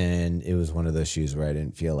 And it was one of those shoes where I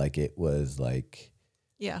didn't feel like it was like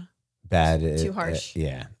bad. Too harsh.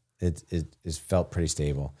 Yeah. It felt pretty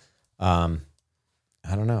stable. I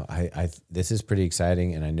don't know. This is pretty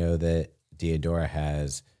exciting. And I know that Diadora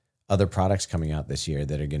has other products coming out this year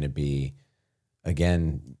that are going to be,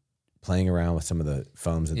 again, playing around with some of the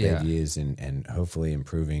foams that they've used and hopefully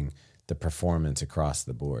improving the performance across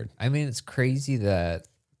the board. I mean, it's crazy that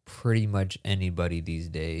pretty much anybody these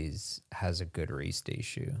days has a good race day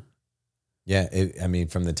shoe. Yeah, I mean,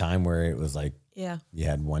 from the time where it was like, Yeah. you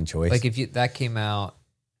had one choice. Like if that came out,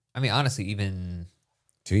 I mean, honestly, even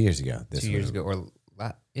 2 years ago, 2 years ago, or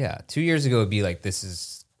 2 years ago would be like, this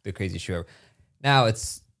is the craziest shoe ever. Now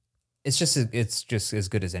it's just as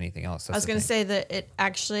good as anything else. I was going to say that it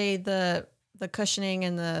actually the cushioning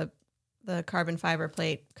and the carbon fiber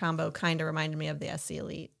plate combo kind of reminded me of the SC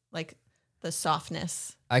Elite. Like the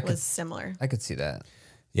softness was similar. I could see that.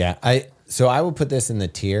 Yeah, so I would put this in the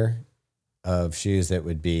tier of shoes that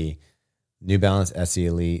would be New Balance SC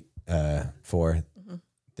Elite 4,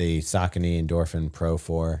 the Saucony Endorphin Pro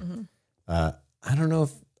 4. I don't know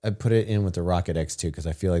if I'd put it in with the Rocket X2 because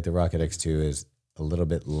I feel like the Rocket X2 is a little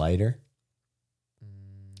bit lighter.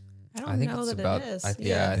 I think know that it is. I think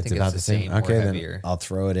it's about the same. Okay, then heavier. I'll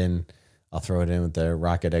throw it in. I'll throw it in with the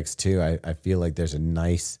Rocket X2. I feel like there's a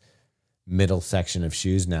nice middle section of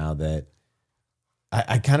shoes now that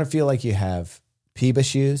I kind of feel like you have Piba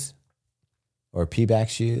shoes or P-back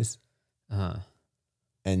shoes,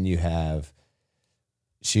 and you have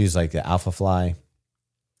shoes like the Alpha Fly.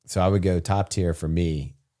 So I would go top tier for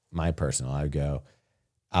me, my personal. I would go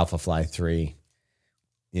Alpha Fly 3,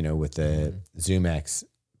 with the Zoom X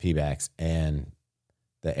P-backs and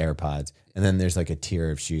the AirPods. And then there's like a tier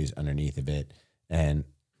of shoes underneath of it. And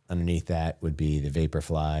underneath that would be the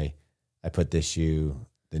Vaporfly. I put this shoe,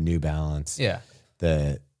 the New Balance,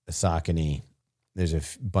 the Saucony. There's a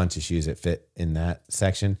bunch of shoes that fit in that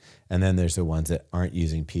section. And then there's the ones that aren't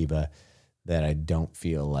using Piba that I don't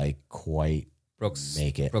feel like quite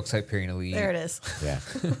make it. Brooks Hyperion Elite. There it is. Yeah.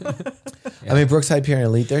 I mean, Brooks Hyperion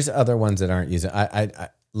Elite, there's other ones that aren't using. I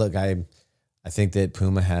think that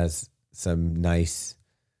Puma has some nice,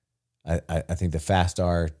 I think the Fast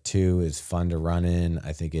R2 is fun to run in.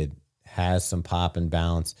 I think it has some pop and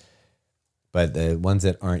bounce, but the ones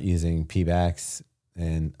that aren't using P-backs,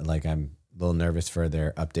 and like I'm a little nervous for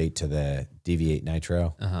their update to the DV8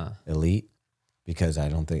 Nitro Elite, because I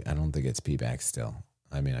don't think it's P-backs still.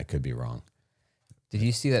 I mean, I could be wrong. Did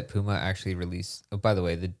you see that Puma actually released? Oh, by the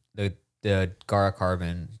way, the Gara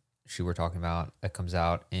Carbon shoe we're talking about that comes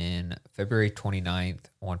out in February 29th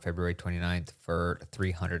for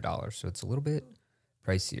 $300. So it's a little bit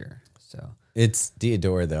pricier. So it's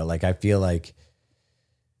Diadora though. Like I feel like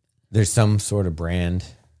there's some sort of brand.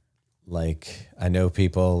 Like I know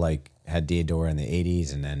people like had Diadora in the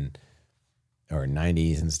 80s and then or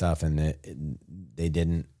 90s and stuff, and they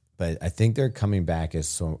didn't. But I think they're coming back as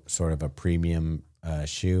sort of a premium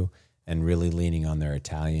shoe and really leaning on their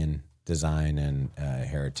Italian design and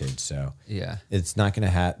heritage. So yeah, it's not going to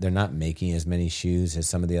have. They're not making as many shoes as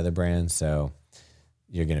some of the other brands, so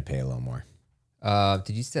you're going to pay a little more.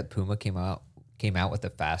 Did you see that Puma came out with a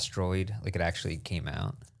fast droid? Like it actually came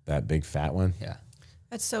out. That big fat one. Yeah,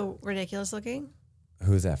 that's so ridiculous looking.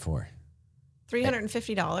 Who's that for?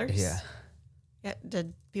 $350. Yeah. Yeah.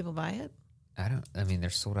 Did people buy it? I mean, they're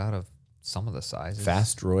sold out of some of the sizes.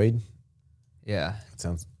 Fast droid. Yeah. It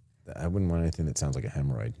sounds. I wouldn't want anything that sounds like a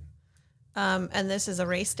hemorrhoid. And this is a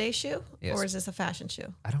race day shoe, yes. Or is this a fashion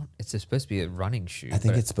shoe? It's supposed to be a running shoe. I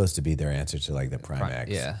think it's supposed to be their answer to like the Prime X.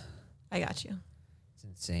 Yeah. I got you. It's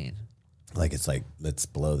insane. Like it's like, let's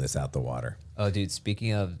blow this out the water. Oh, dude,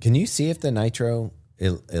 speaking of... Can you see if the Nitro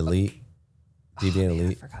Elite, DB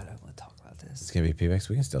Elite... I forgot I want to talk about this. It's going to be P-backs.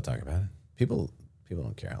 We can still talk about it. People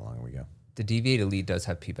don't care how long we go. The DV8 Elite does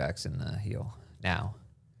have P-backs in the heel now.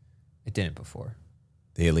 It didn't before.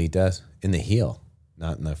 The Elite does? In the heel,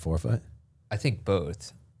 not in the forefoot? I think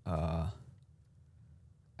both. I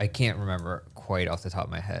can't remember quite off the top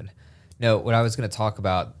of my head. No, what I was going to talk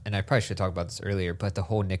about, and I probably should talk about this earlier, but the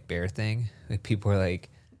whole Nick Bear thing, like people are like...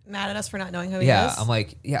 Mad at us for not knowing who he is? Yeah, I'm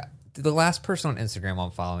like, the last person on Instagram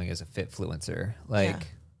I'm following is a Fitfluencer. Like,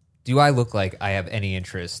 do I look like I have any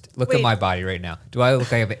interest? Look at my body right now. Do I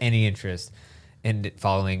look like I have any interest in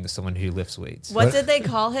following someone who lifts weights? What did they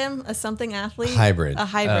call him? A something athlete? Hybrid. A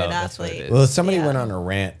hybrid athlete. Well, somebody went on a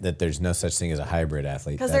rant that there's no such thing as a hybrid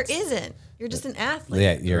athlete. Because there isn't. You're just an athlete.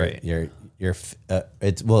 Yeah, you're right.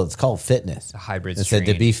 It's called fitness. A hybrid. It said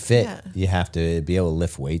to be fit, you have to be able to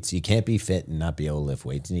lift weights. You can't be fit and not be able to lift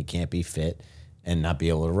weights, and you can't be fit and not be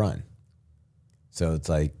able to run. So it's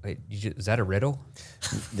like, wait, is that a riddle?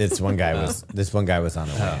 This one guy was on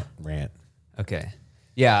a rant. Okay,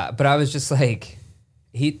 yeah, but I was just like,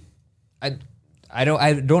 I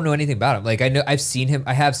don't know anything about him. Like I have seen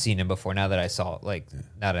him before. Now that I saw,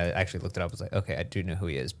 now that I actually looked it up, I was like, okay, I do know who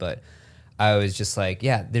he is. But I was just like,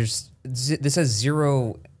 yeah, this has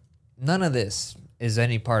zero. None of this is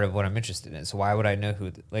any part of what I'm interested in. So why would I know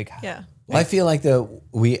who? Yeah. Well, I feel like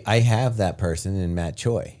I have that person in Matt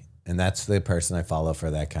Choi, And that's the person I follow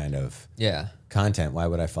for that kind of Yeah. content. Why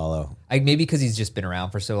would I follow? Maybe because he's just been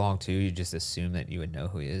around for so long too, you just assume that you would know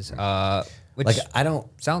who he is. Which Like, I don't.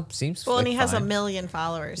 seems Well, and like he has fine. 1 million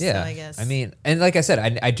followers, Yeah, so I guess. I mean, and like I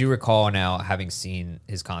said, I do recall now having seen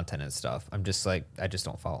his content and stuff. I'm just like, I just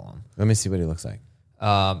don't follow Let me see what he looks like.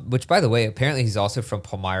 him. Which, by the way, apparently he's also from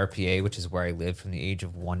Palmyra, PA, which is where I lived from the age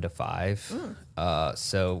of 1 to 5.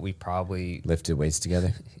 So we probably, Lifted weights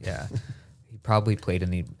together. yeah, he probably played in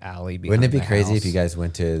the alley. Wouldn't it be behind the crazy if house. you guys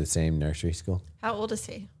went to the same nursery school? How old is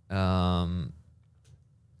he? Let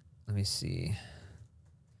me see.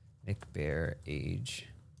 Nick Bear age.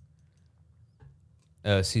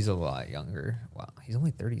 Oh, so he's a lot younger. Wow, he's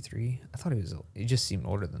only 33. I thought he just seemed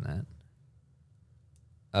older than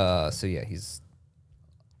that. So yeah,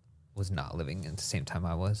 was not living at the same time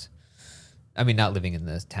I was. I mean, not living in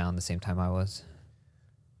the town the same time I was.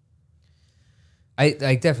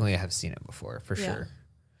 I definitely have seen it before, for Yeah. sure.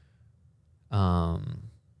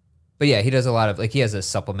 But yeah, he does a lot of, like, he has a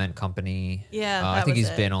supplement company. Yeah, I that think was he's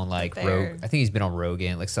it. been on like Bear. I think he's been on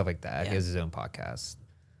Rogan, like stuff like that. Yeah. He has his own podcast.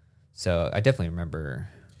 So I definitely remember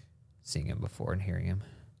seeing him before and hearing him.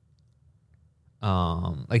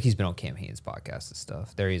 Like he's been on Cam Hanes' podcast and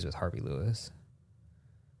stuff. There he is with Harvey Lewis.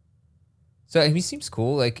 So he seems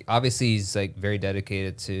cool. Like obviously he's like very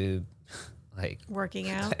dedicated to like Working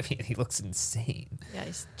out? I mean, he looks insane. Yeah,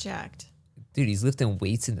 he's jacked. Dude, he's lifting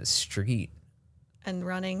weights in the street. And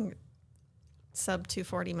running sub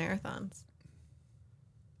 240 marathons.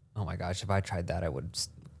 Oh my gosh, if I tried that, I would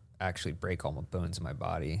actually break all my bones in my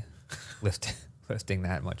body lifting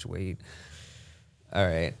that much weight. All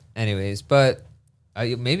right. Anyways, but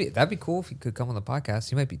maybe that'd be cool if he could come on the podcast.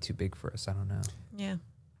 He might be too big for us. I don't know. Yeah.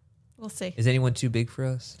 We'll see. Is anyone too big for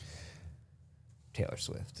us? Taylor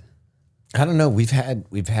Swift. I don't know. We've had.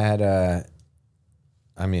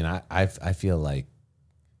 I mean, I feel like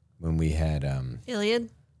when we had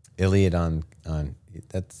Iliad on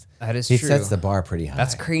That is he true. sets the bar pretty high.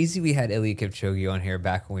 That's crazy. We had Ilya Kipchoge on here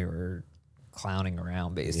back when we were clowning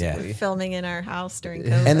around, basically. Filming in our house during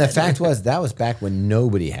COVID. And the fact was that was back when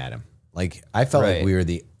nobody had him. Like I felt like Right. we were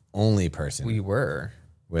the only person We were.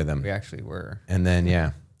 with him. We actually were. And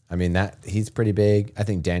then I mean that he's pretty big. I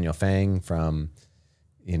think Daniel Fang from,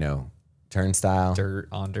 Turnstile. Dirt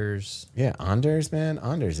Anders. Yeah, Anders, man.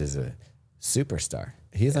 Anders is a superstar.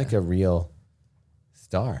 He's like a real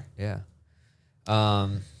star. Yeah.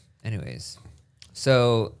 Anyways,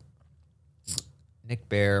 so Nick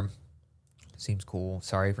Bear seems cool.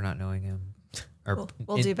 Sorry for not knowing him. Or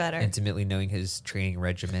We'll do better. Intimately knowing his training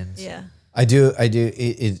regimens. Yeah. I do.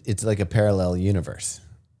 It's like a parallel universe.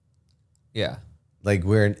 Yeah. Like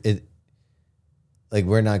we're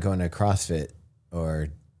not going to CrossFit or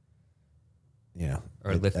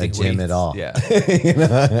Or a lifting gym weights. at all. Yeah.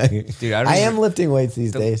 Dude, I am lifting weights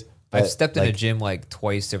these days. I've but, stepped in a like, gym like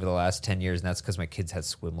twice over the last 10 years, and that's because my kids had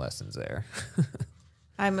swim lessons there.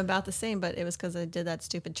 I'm about the same, but it was because I did that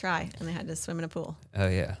stupid try and I had to swim in a pool. Oh,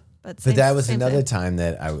 yeah. But that was same another thing. time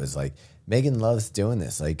that I was like, Megan loves doing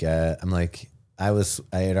this. Like, I'm like, I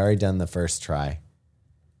had already done the first try.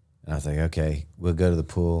 And I was like, okay, we'll go to the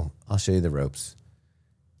pool. I'll show you the ropes.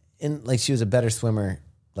 And like, she was a better swimmer,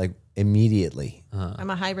 like immediately. I'm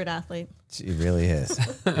a hybrid athlete. She really is.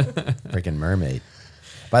 Freaking mermaid.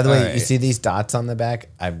 By the way, All right. you see these dots on the back?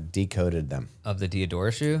 I've decoded them. Of the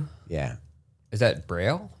Diadora shoe? Yeah. Is that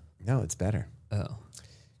Braille? No, it's better. Oh,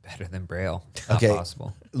 better than Braille. Not Okay.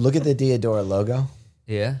 possible. Look at the Diadora logo.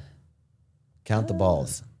 Yeah. Count the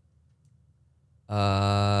balls.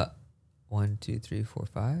 1, 2, 3, 4,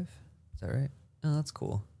 5. Is that right? Oh, that's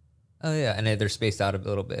cool. Oh yeah, and they're spaced out a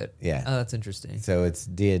little bit. Yeah. Oh, that's interesting. So it's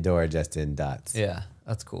Diadora just in dots. Yeah,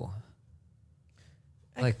 that's cool.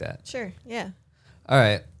 I like that. Sure. Yeah. All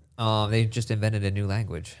right. They just invented a new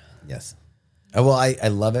language. Yes. Oh, well, I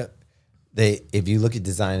love it. If you look at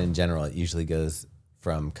design in general, it usually goes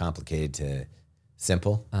from complicated to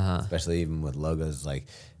simple, especially even with logos. Like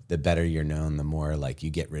the better you're known, the more like you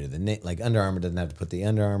get rid of the name. Like Under Armour doesn't have to put the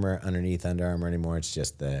Under Armour underneath Under Armour anymore. It's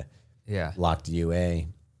just the locked UA.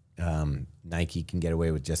 Nike can get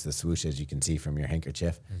away with just the swoosh, as you can see from your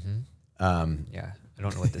handkerchief. Yeah, I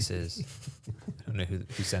don't know what this is. I don't know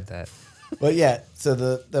who sent that. But yeah, so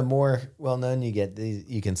the more well known you get,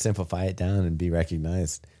 you can simplify it down and be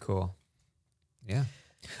recognized. Cool. Yeah.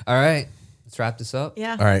 All right. Let's wrap this up.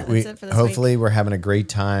 Yeah. All right, That's it for this hopefully week. we're having a great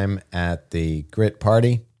time at the Grit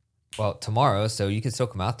Party, Well, tomorrow, so you can still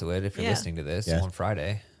come out to it if you're Yeah. listening to this Yeah. on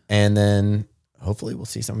Friday and then hopefully we'll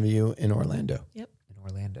see some of you in Orlando. Yep. in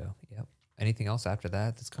Orlando. Yep. Anything else after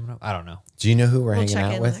that that's coming up? I don't know. Do you know who we're We'll hanging check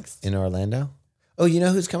out in with next. in Orlando? Oh, you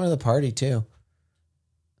know who's coming to the party too?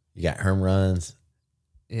 You got Herm Runs.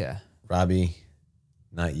 Yeah. Robbie,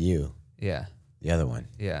 not you. Yeah. The other one.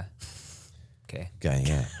 Yeah. Okay. Okay,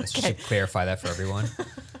 yeah. Let's just clarify that for everyone. All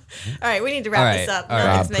right, we need to wrap this up. All right.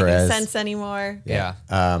 Nothing's making Perez. sense anymore. Yeah.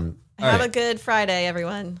 Have right. a good Friday,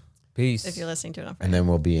 everyone. Peace. If you're listening to it on Friday. And then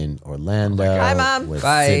we'll be in Orlando Bye, Mom. with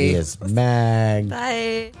Bye. Sidious Mag.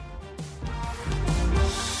 Bye.